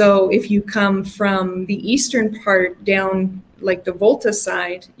 And so if you come from the eastern part down, like the Volta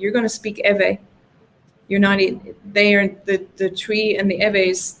side, you're going to speak Ewe. You're not, they are the Twi and the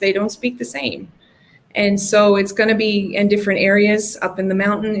Ewes, they don't speak the same. And so it's going to be in different areas. Up in the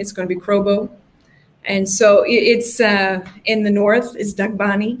mountain, it's going to be Krobo. And so it's in the north is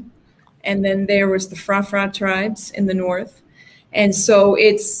Dagbani. And then there was the Frafra tribes in the north. And so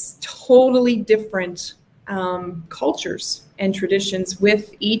it's totally different cultures and traditions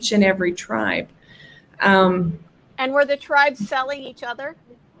with each and every tribe. And were the tribes selling each other?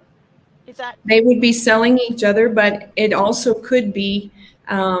 Is that? They would be selling each other, but it also could be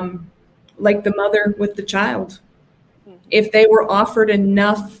like the mother with the child. Mm-hmm. If they were offered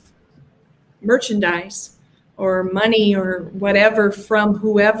enough merchandise or money or whatever from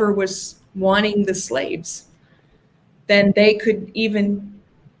whoever was wanting the slaves, then they could even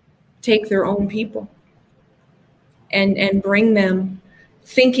take their own people and bring them,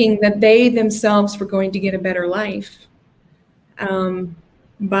 thinking that they themselves were going to get a better life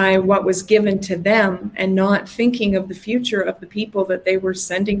by what was given to them, and not thinking of the future of the people that they were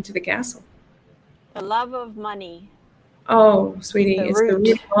sending to the castle. The love of money. Oh, sweetie, it's the root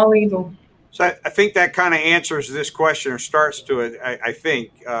of all evil. So I think that kind of answers this question, or starts to it. I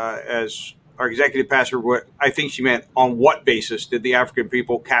think as our executive pastor, what I think she meant, on what basis did the African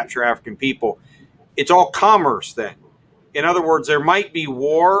people capture African people? It's all commerce then. In other words, there might be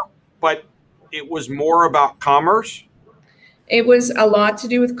war, but it was more about commerce. It was a lot to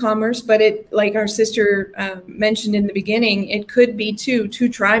do with commerce, but it, like our sister mentioned in the beginning, it could be two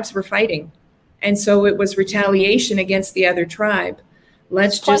tribes were fighting. And so it was retaliation against the other tribe.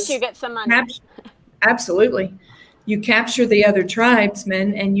 Plus you get some money. Absolutely. You capture the other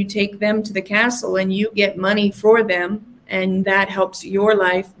tribesmen and you take them to the castle and you get money for them, and that helps your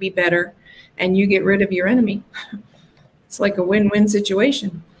life be better and you get rid of your enemy. It's like a win-win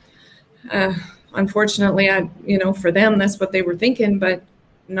situation. Unfortunately, for them, that's what they were thinking, but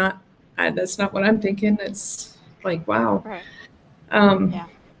not That's not what I'm thinking. It's like, wow. Right.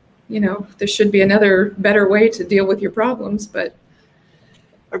 Yeah. There should be another better way to deal with your problems, but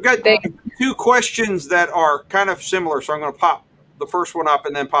I've got two questions that are kind of similar, so I'm going to pop the first one up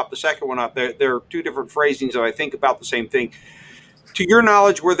and then pop the second one up. They're two different phrasings that I think about the same thing. To your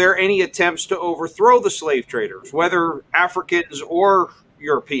knowledge, were there any attempts to overthrow the slave traders, whether Africans or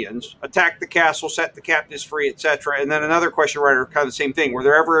Europeans, attack the castle, set the captives free, etc.? And then another question, right, kind of the same thing. Were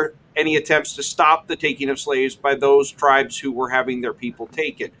there ever any attempts to stop the taking of slaves by those tribes who were having their people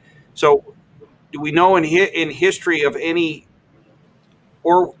taken? So do we know in history of any,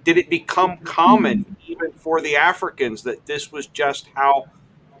 or did it become common even for the Africans that this was just how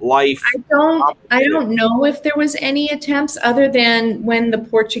life? I don't know if there was any attempts other than when the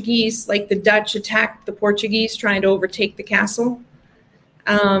Portuguese, like the Dutch, attacked the Portuguese trying to overtake the castle.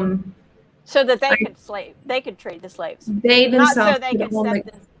 So that they could trade the slaves. They themselves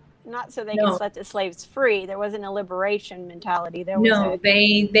not so they could set the slaves free. There wasn't a liberation mentality. They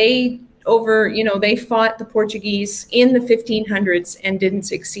fought the Portuguese in the 1500s and didn't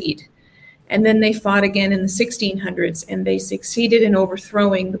succeed. And then they fought again in the 1600s and they succeeded in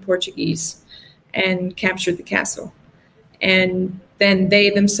overthrowing the Portuguese and captured the castle. And then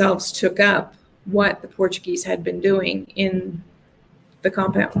they themselves took up what the Portuguese had been doing in the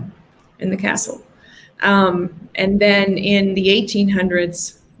compound, in the castle. And then in the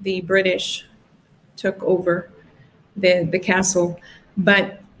 1800s, the British took over the castle.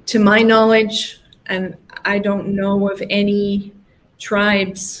 But to my knowledge, and I don't know of any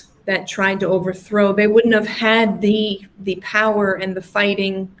tribes that tried to overthrow, they wouldn't have had the power and the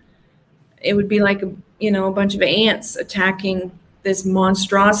fighting. It would be like a bunch of ants attacking this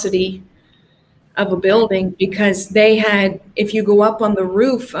monstrosity of a building, because they had, if you go up on the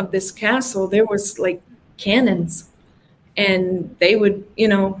roof of this castle, there was like cannons, and they would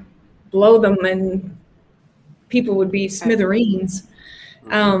blow them and people would be smithereens.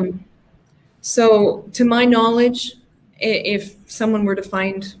 So to my knowledge, if someone were to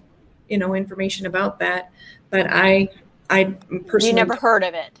find information about that, but I personally, you never heard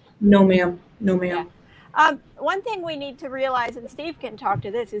of it? No ma'am. Yeah. One thing we need to realize, and Steve can talk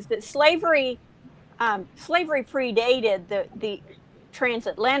to this, is that slavery predated the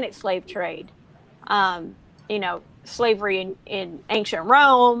transatlantic slave trade. Slavery in ancient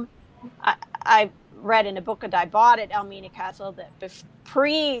Rome. I read in a book that I bought at Elmina Castle that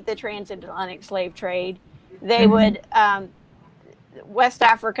pre the transatlantic slave trade, they would West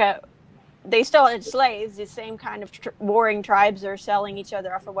Africa, they still had slaves, the same kind of warring tribes are selling each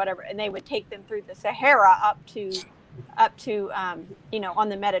other off or whatever, and they would take them through the Sahara up to on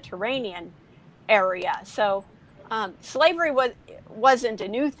the Mediterranean area. So slavery wasn't a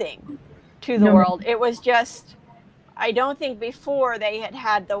new thing to the world. It was just, I don't think before they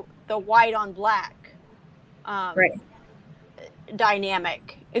had the white on black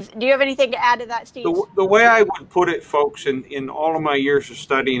dynamic. Do you have anything to add to that, Steve? The way I would put it, folks, in all of my years of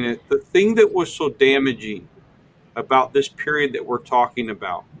studying it, the thing that was so damaging about this period that we're talking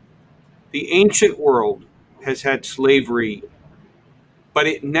about, the ancient world has had slavery, but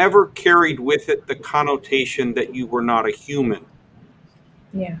it never carried with it the connotation that you were not a human.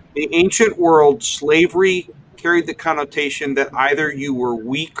 Yeah. The ancient world, slavery carried the connotation that either you were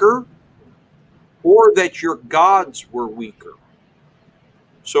weaker or that your gods were weaker.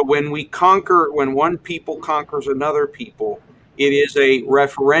 So when one people conquers another people, it is a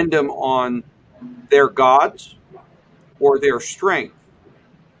referendum on their gods or their strength.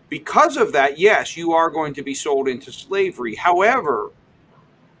 Because of that, yes, you are going to be sold into slavery. However,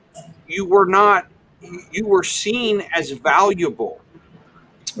 you were seen as valuable.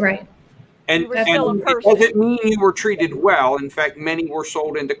 Right. And it doesn't mean you were treated well. In fact, many were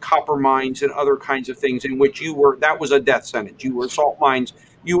sold into copper mines and other kinds of things in which that was a death sentence. You were salt mines,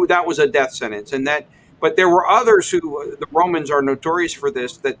 that was a death sentence. But there were others who, the Romans are notorious for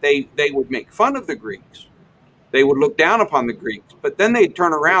this, that they would make fun of the Greeks. They would look down upon the Greeks, but then they'd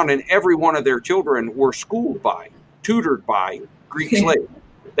turn around and every one of their children were tutored by Greek slaves.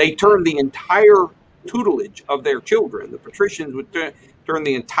 They turned the entire tutelage of their children. The patricians would turn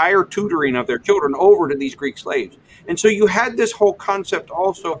the entire tutoring of their children over to these Greek slaves. And so you had this whole concept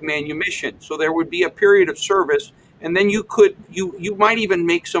also of manumission. So there would be a period of service, and then you might even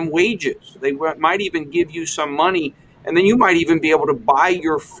make some wages. They might even give you some money, and then you might even be able to buy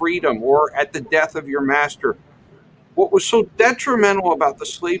your freedom or at the death of your master. What was so detrimental about the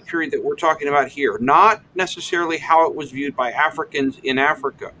slave period that we're talking about here, not necessarily how it was viewed by Africans in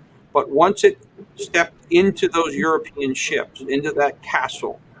Africa, but once it stepped into those European ships, into that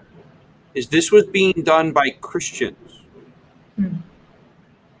castle, is this was being done by Christians.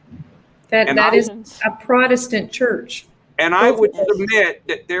 That is a Protestant church. And I would submit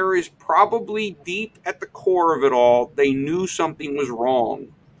that there is probably deep at the core of it all, they knew something was wrong.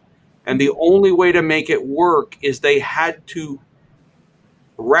 And the only way to make it work is they had to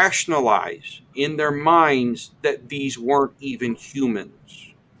rationalize in their minds that these weren't even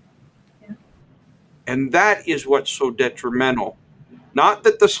humans. Yeah. And that is what's so detrimental. Not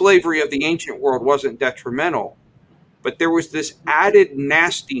that the slavery of the ancient world wasn't detrimental, but there was this added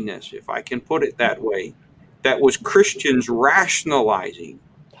nastiness, if I can put it that way, that was Christians rationalizing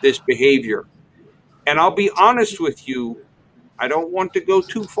this behavior. And I'll be honest with you, I don't want to go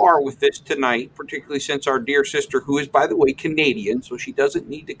too far with this tonight, particularly since our dear sister, who is, by the way, Canadian, so she doesn't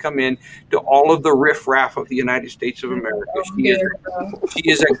need to come in to all of the riffraff of the United States of America. She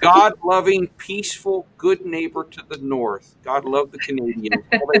is a God-loving, peaceful, good neighbor to the north. God love the Canadians.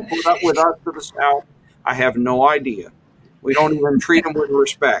 How they put up with us to the south, I have no idea. We don't even treat them with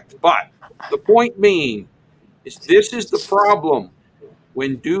respect. But the point being is this is the problem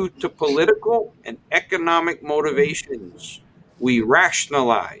when due to political and economic motivations, we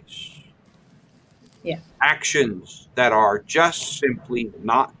rationalize actions that are just simply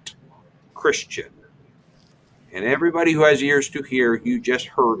not Christian. And everybody who has ears to hear, you just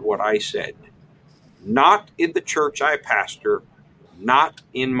heard what I said. Not in the church I pastor, not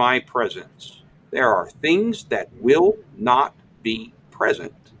in my presence. There are things that will not be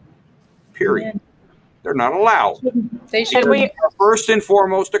present. Period. Amen. They're not allowed. They should be first and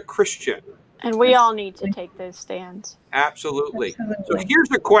foremost a Christian. And we all need to take those stands. Absolutely. So here's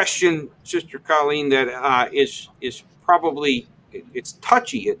a question, Sister Colleen, that is probably, it's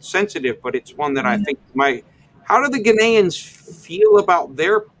touchy, it's sensitive, but it's one that I think how do the Ghanaians feel about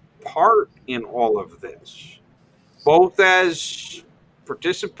their part in all of this? Both as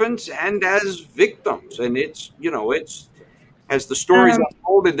participants and as victims. And it's, as the stories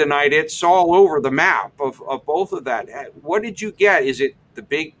unfolded tonight, it's all over the map of both of that. What did you get? Is it the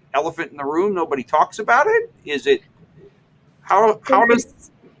big elephant in the room? Nobody talks about it? Is it how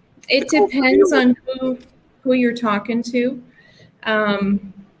does it depends on who you're talking to.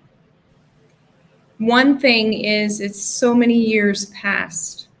 One thing is it's so many years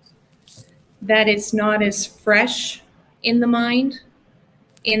past that it's not as fresh in the mind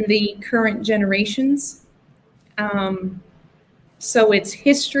in the current generations. So it's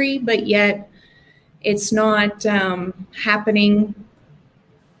history, but yet it's not happening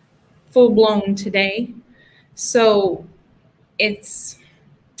full-blown today. So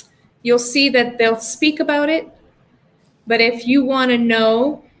you'll see that they'll speak about it, but if you want to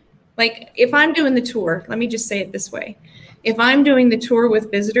know, like if I'm doing the tour, let me just say it this way. If I'm doing the tour with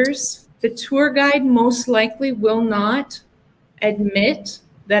visitors, the tour guide most likely will not admit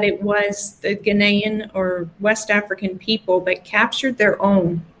that it was the Ghanaian or West African people that captured their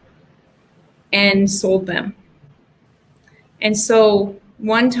own and sold them. And so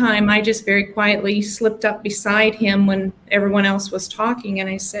one time I just very quietly slipped up beside him when everyone else was talking, and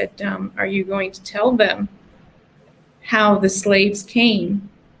I said, are you going to tell them how the slaves came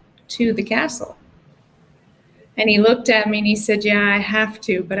to the castle? And he looked at me and he said, yeah, I have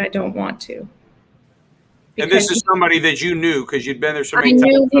to, but I don't want to. And this is somebody that you knew because you'd been there so many times. I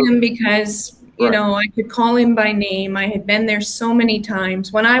knew him because, I could call him by name. I had been there so many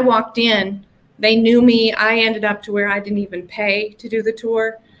times. When I walked in, they knew me. I ended up to where I didn't even pay to do the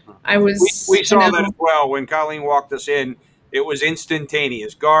tour. We saw that as well. When Colleen walked us in, it was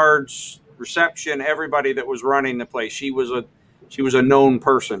instantaneous. Guards, reception, everybody that was running the place. She was a known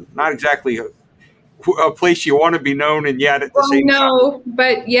person. Not exactly a place you want to be known, and yet at the same time. No,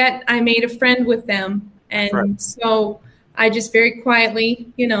 but yet I made a friend with them. And so I just very quietly,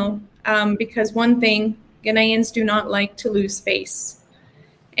 because one thing, Ghanaians do not like to lose face.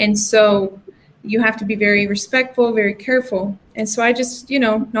 And so you have to be very respectful, very careful. And so I just,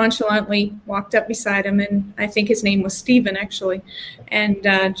 nonchalantly walked up beside him, and I think his name was Stephen, actually, and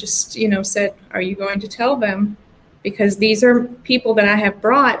just, said, are you going to tell them? Because these are people that I have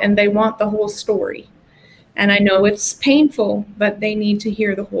brought, and they want the whole story. And I know it's painful, but they need to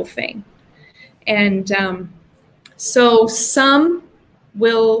hear the whole thing. And so some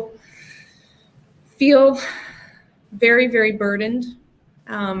will feel very, very burdened,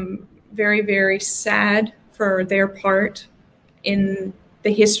 very, very sad for their part in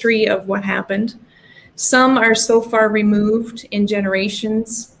the history of what happened. Some are so far removed in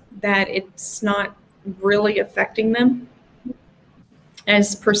generations that it's not really affecting them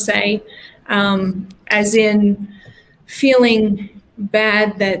as per se, as in feeling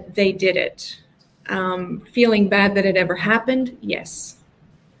bad that they did it. Feeling bad that it ever happened, yes.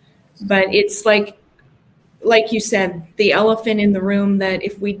 But it's like like you said, the elephant in the room, that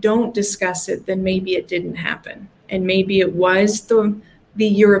if we don't discuss it, then maybe it didn't happen. And maybe it was the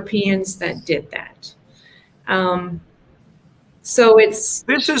Europeans that did that. So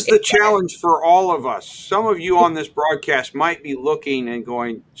This is the challenge for all of us. Some of you on this broadcast might be looking and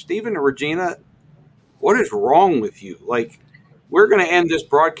going, Stephen and Regina, what is wrong with you? Like, we're going to end this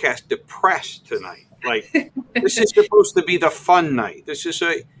broadcast depressed tonight. Like, this is supposed to be the fun night. This is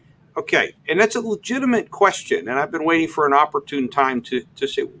okay. And that's a legitimate question. And I've been waiting for an opportune time to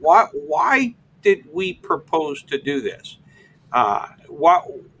say, why did we propose to do this?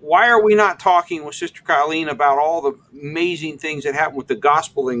 Why are we not talking with Sister Colleen about all the amazing things that happened with the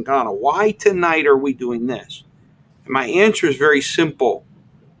gospel in Ghana? Why tonight are we doing this? And my answer is very simple.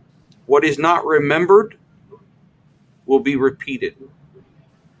 What is not remembered will be repeated.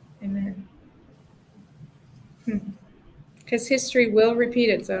 Amen. Because history will repeat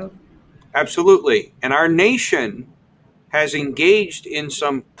itself. Absolutely. And our nation has engaged in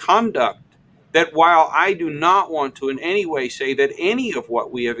some conduct that, while I do not want to in any way say that any of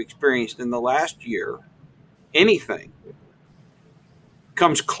what we have experienced in the last year, anything,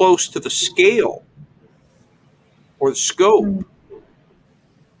 comes close to the scale or the scope,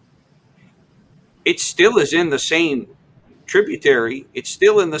 it still is in the same tributary, it's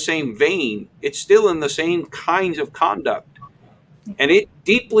still in the same vein, it's still in the same kinds of conduct. And it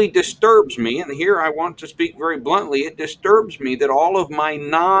deeply disturbs me, and here I want to speak very bluntly, it disturbs me that all of my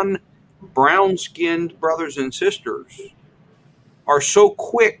non-brown-skinned brothers and sisters are so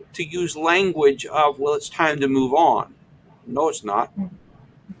quick to use language of, well, it's time to move on. No, it's not.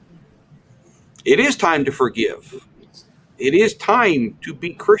 It is time to forgive. It is time to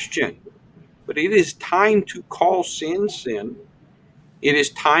be Christian. But it is time to call sin, sin. It is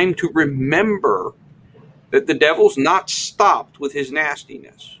time to remember that the devil's not stopped with his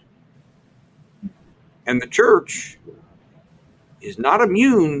nastiness. And the church is not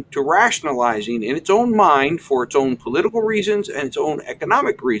immune to rationalizing in its own mind for its own political reasons and its own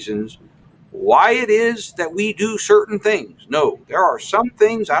economic reasons why it is that we do certain things. No, there are some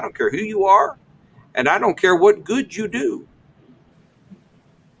things, I don't care who you are, and I don't care what good you do.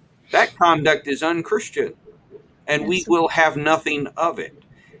 That conduct is unchristian, and we will have nothing of it.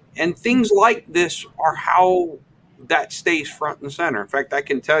 And things like this are how that stays front and center. In fact, I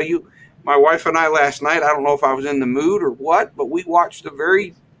can tell you, my wife and I last night, I don't know if I was in the mood or what, but we watched a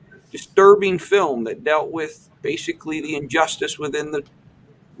very disturbing film that dealt with basically the injustice within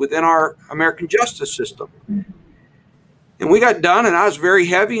our American justice system. Mm-hmm. And we got done, and I was very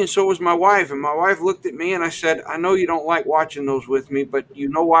heavy, and so was my wife. And my wife looked at me, and I said, I know you don't like watching those with me, but you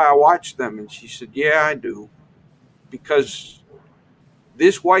know why I watch them? And she said, yeah, I do. Because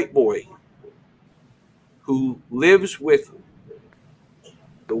this white boy who lives with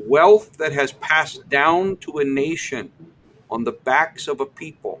the wealth that has passed down to a nation on the backs of a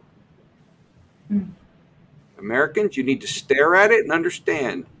people. Americans, you need to stare at it and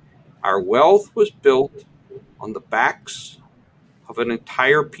understand our wealth was built on the backs of an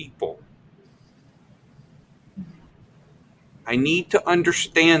entire people. I need to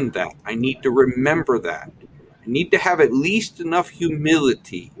understand that. I need to remember that. I need to have at least enough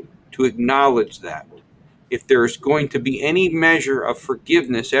humility to acknowledge that. If there's going to be any measure of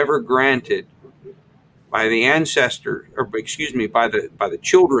forgiveness ever granted by the ancestors, or excuse me, by the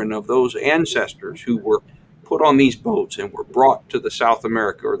children of those ancestors who were put on these boats and were brought to the South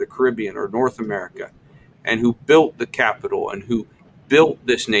America or the Caribbean or North America, and who built the capital and who built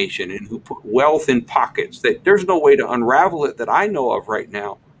this nation and who put wealth in pockets, that there's no way to unravel it that I know of right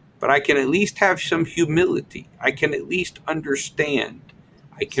now, but I can at least have some humility. I can at least understand.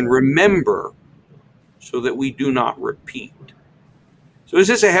 I can remember so that we do not repeat. So is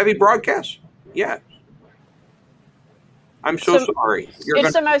this a heavy broadcast? Yes. I'm so sorry.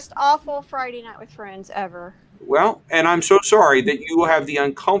 It's the most awful Friday night with friends ever. Well, and I'm so sorry that you have the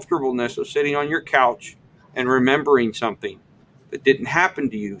uncomfortableness of sitting on your couch and remembering something that didn't happen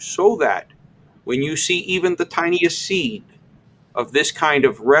to you, so that when you see even the tiniest seed of this kind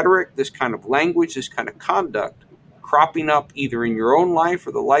of rhetoric, this kind of language, this kind of conduct cropping up either in your own life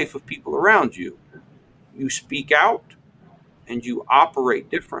or the life of people around you, you speak out and you operate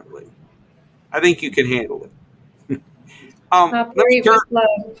differently. I think you can handle it. Operate with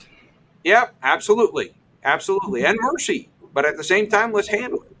love. Yeah, absolutely. Absolutely. And mercy. But at the same time, let's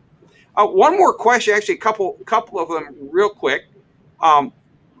handle it. One more question, actually, a couple of them real quick. When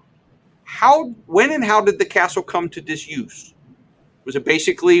and how did the castle come to disuse? Was it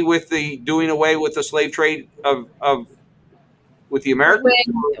basically with the doing away with the slave trade with the Americans?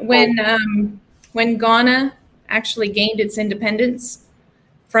 When Ghana actually gained its independence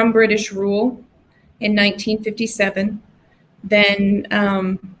from British rule, in 1957. Then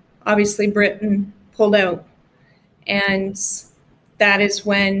obviously Britain pulled out. And that is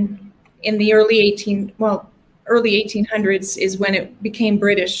when, in the early 1800s is when it became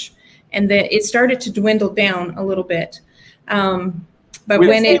British, and it started to dwindle down a little bit. But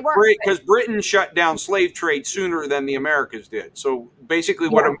because Britain shut down slave trade sooner than the Americas did. So basically,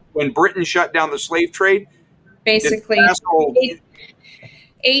 when Britain shut down the slave trade, basically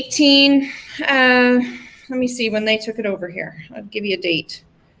 18. Let me see when they took it over here. I'll give you a date.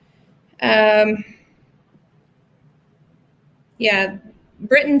 Yeah,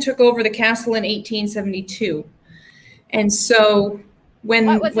 Britain took over the castle in 1872, and so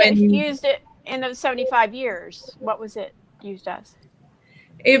what was it used in those 75 years? What was it used as?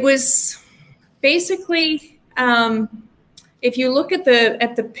 It was basically, if you look at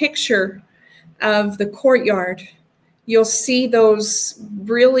the picture of the courtyard, you'll see those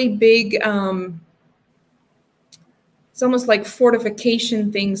really big. It's almost like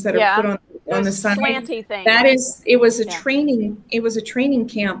fortification things that are put on the side. Slanty things. That is, it was a training. It was a training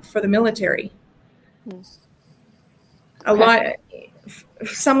camp for the military. A lot,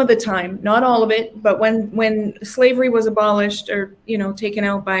 some of the time, not all of it, but when slavery was abolished or taken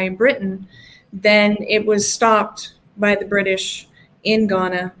out by Britain, then it was stopped by the British in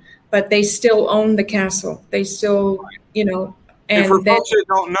Ghana. But they still owned the castle. They still, And for folks that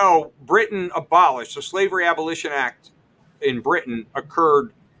don't know, Britain abolished the Slavery Abolition Act in Britain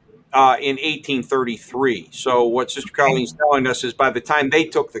occurred in 1833. So what Sister Colleen's telling us is by the time they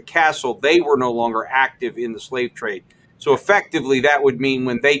took the castle, they were no longer active in the slave trade. So effectively, that would mean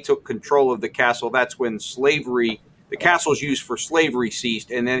when they took control of the castle, that's when the castles used for slavery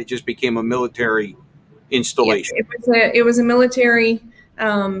ceased, and then it just became a military installation. Yeah, it was a military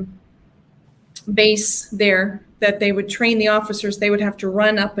base there that they would train the officers. They would have to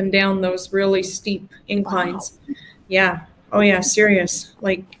run up and down those really steep inclines. Wow. Yeah. Oh yeah, serious.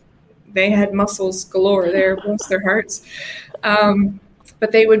 Like they had muscles galore there, bless their hearts.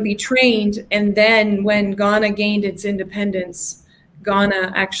 But they would be trained, and then when Ghana gained its independence,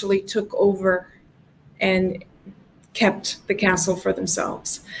 Ghana actually took over and kept the castle for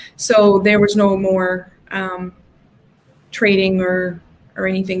themselves. So there was no more trading or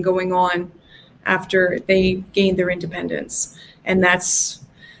anything going on after they gained their independence. And that's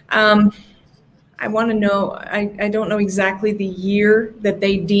I want to know, I don't know exactly the year that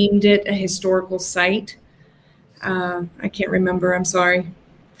they deemed it a historical site. I can't remember, I'm sorry.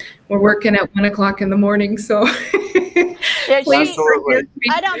 We're working at 1 o'clock in the morning, so. I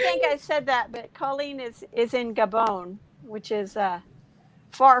don't think I said that, but Colleen is in Gabon, which is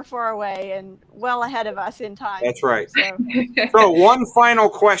far, far away and well ahead of us in time. That's right. So one final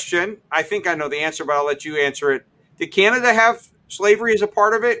question. I think I know the answer, but I'll let you answer it. Did Canada have slavery as a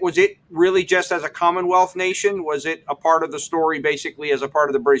part of it? Was it really just as a Commonwealth nation? Was it a part of the story basically as a part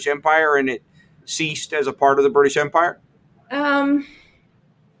of the British Empire, and it ceased as a part of the British Empire? I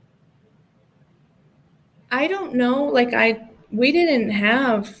don't know. We didn't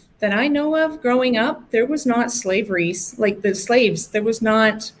have, that I know of growing up, there was not slaveries. Like the slaves, there was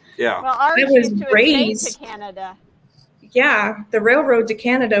not. Yeah. Well, ours used to escape to Canada. Yeah. The railroad to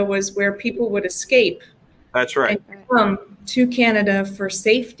Canada was where people would escape. That's right. And come to Canada for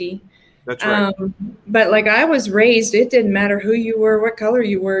safety. That's right. But like I was raised, it didn't matter who you were, what color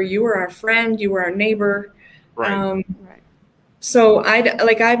you were our friend, you were our neighbor. Right. So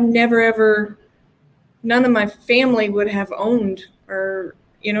I've never ever, none of my family would have owned or,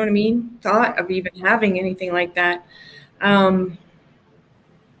 you know what I mean, thought of even having anything like that. Yeah,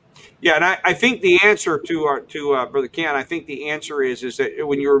 and I think the answer to Brother Ken, I think the answer is that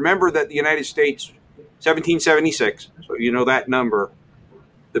when you remember that the United States, 1776, so you know that number,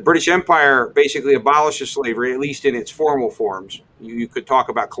 the British Empire basically abolishes slavery, at least in its formal forms. You could talk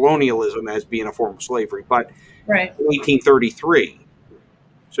about colonialism as being a form of slavery, but right. 1833.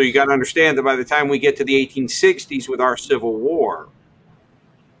 So you got to understand that by the time we get to the 1860s with our Civil War,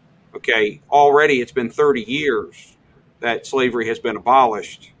 okay, already it's been 30 years that slavery has been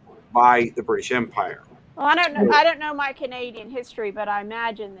abolished by the British Empire. Well, I don't know my Canadian history, but I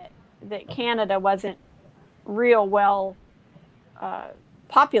imagine that Canada wasn't real well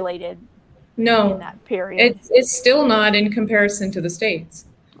populated in that period. It's still not in comparison to the States.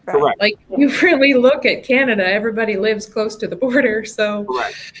 Right. Correct. Like you really look at Canada, everybody lives close to the border. So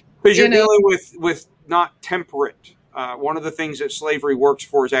correct. Because you're dealing with not temperate. One of the things that slavery works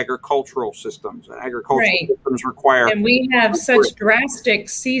for is agricultural systems. And agricultural systems require. And we have such drastic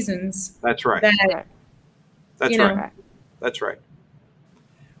seasons. That's right. That's right. That's right.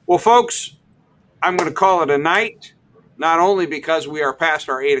 Well, folks, I'm going to call it a night. not only because we are past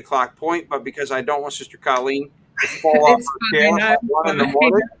our 8 o'clock point, but because I don't want Sister Colleen to fall off her chair at 1 in the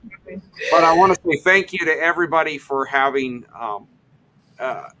morning. But I want to say thank you to everybody for having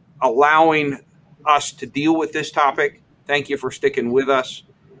allowing us to deal with this topic. Thank you for sticking with us.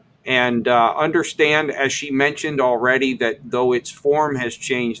 And understand, as she mentioned already, that though its form has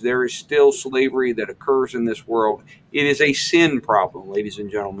changed, there is still slavery that occurs in this world. It is a sin problem, ladies and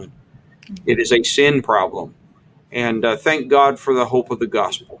gentlemen. It is a sin problem. And thank God for the hope of the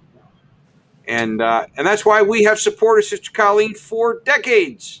gospel. And that's why we have supported Sister Colleen for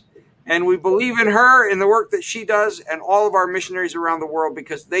decades. And we believe in her, in the work that she does, and all of our missionaries around the world,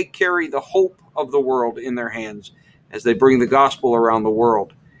 because they carry the hope of the world in their hands as they bring the gospel around the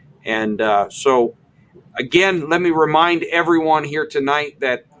world. And so, again, let me remind everyone here tonight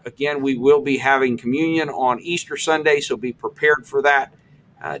that, again, we will be having communion on Easter Sunday, so be prepared for that.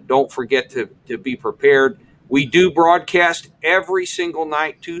 Don't forget to be prepared. We do broadcast every single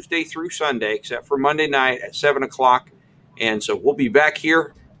night, Tuesday through Sunday, except for Monday night at 7 o'clock. And so we'll be back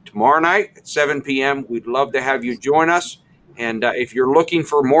here tomorrow night at 7 p.m. We'd love to have you join us. And if you're looking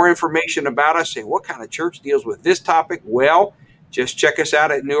for more information about us and what kind of church deals with this topic, well, just check us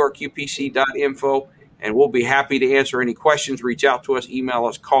out at newarkupc.info, and we'll be happy to answer any questions. Reach out to us, email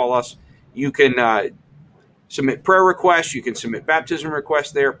us, call us. You can submit prayer requests. You can submit baptism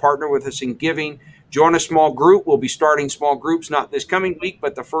requests there. Partner with us in giving. Join a small group. We'll be starting small groups, not this coming week,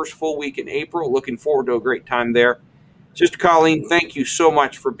 but the first full week in April. Looking forward to a great time there. Sister Colleen, thank you so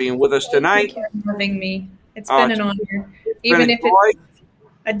much for being with us tonight. Thank you for having me. It's been an honor. Even if it's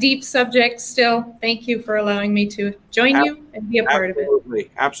a deep subject still, thank you for allowing me to join you and be a part of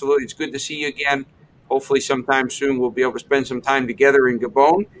it. Absolutely. It's good to see you again. Hopefully sometime soon we'll be able to spend some time together in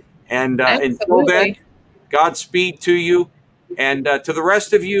Gabon. And until then, Godspeed to you. And to the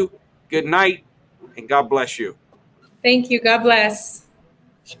rest of you, good night and God bless you. Thank you. God bless.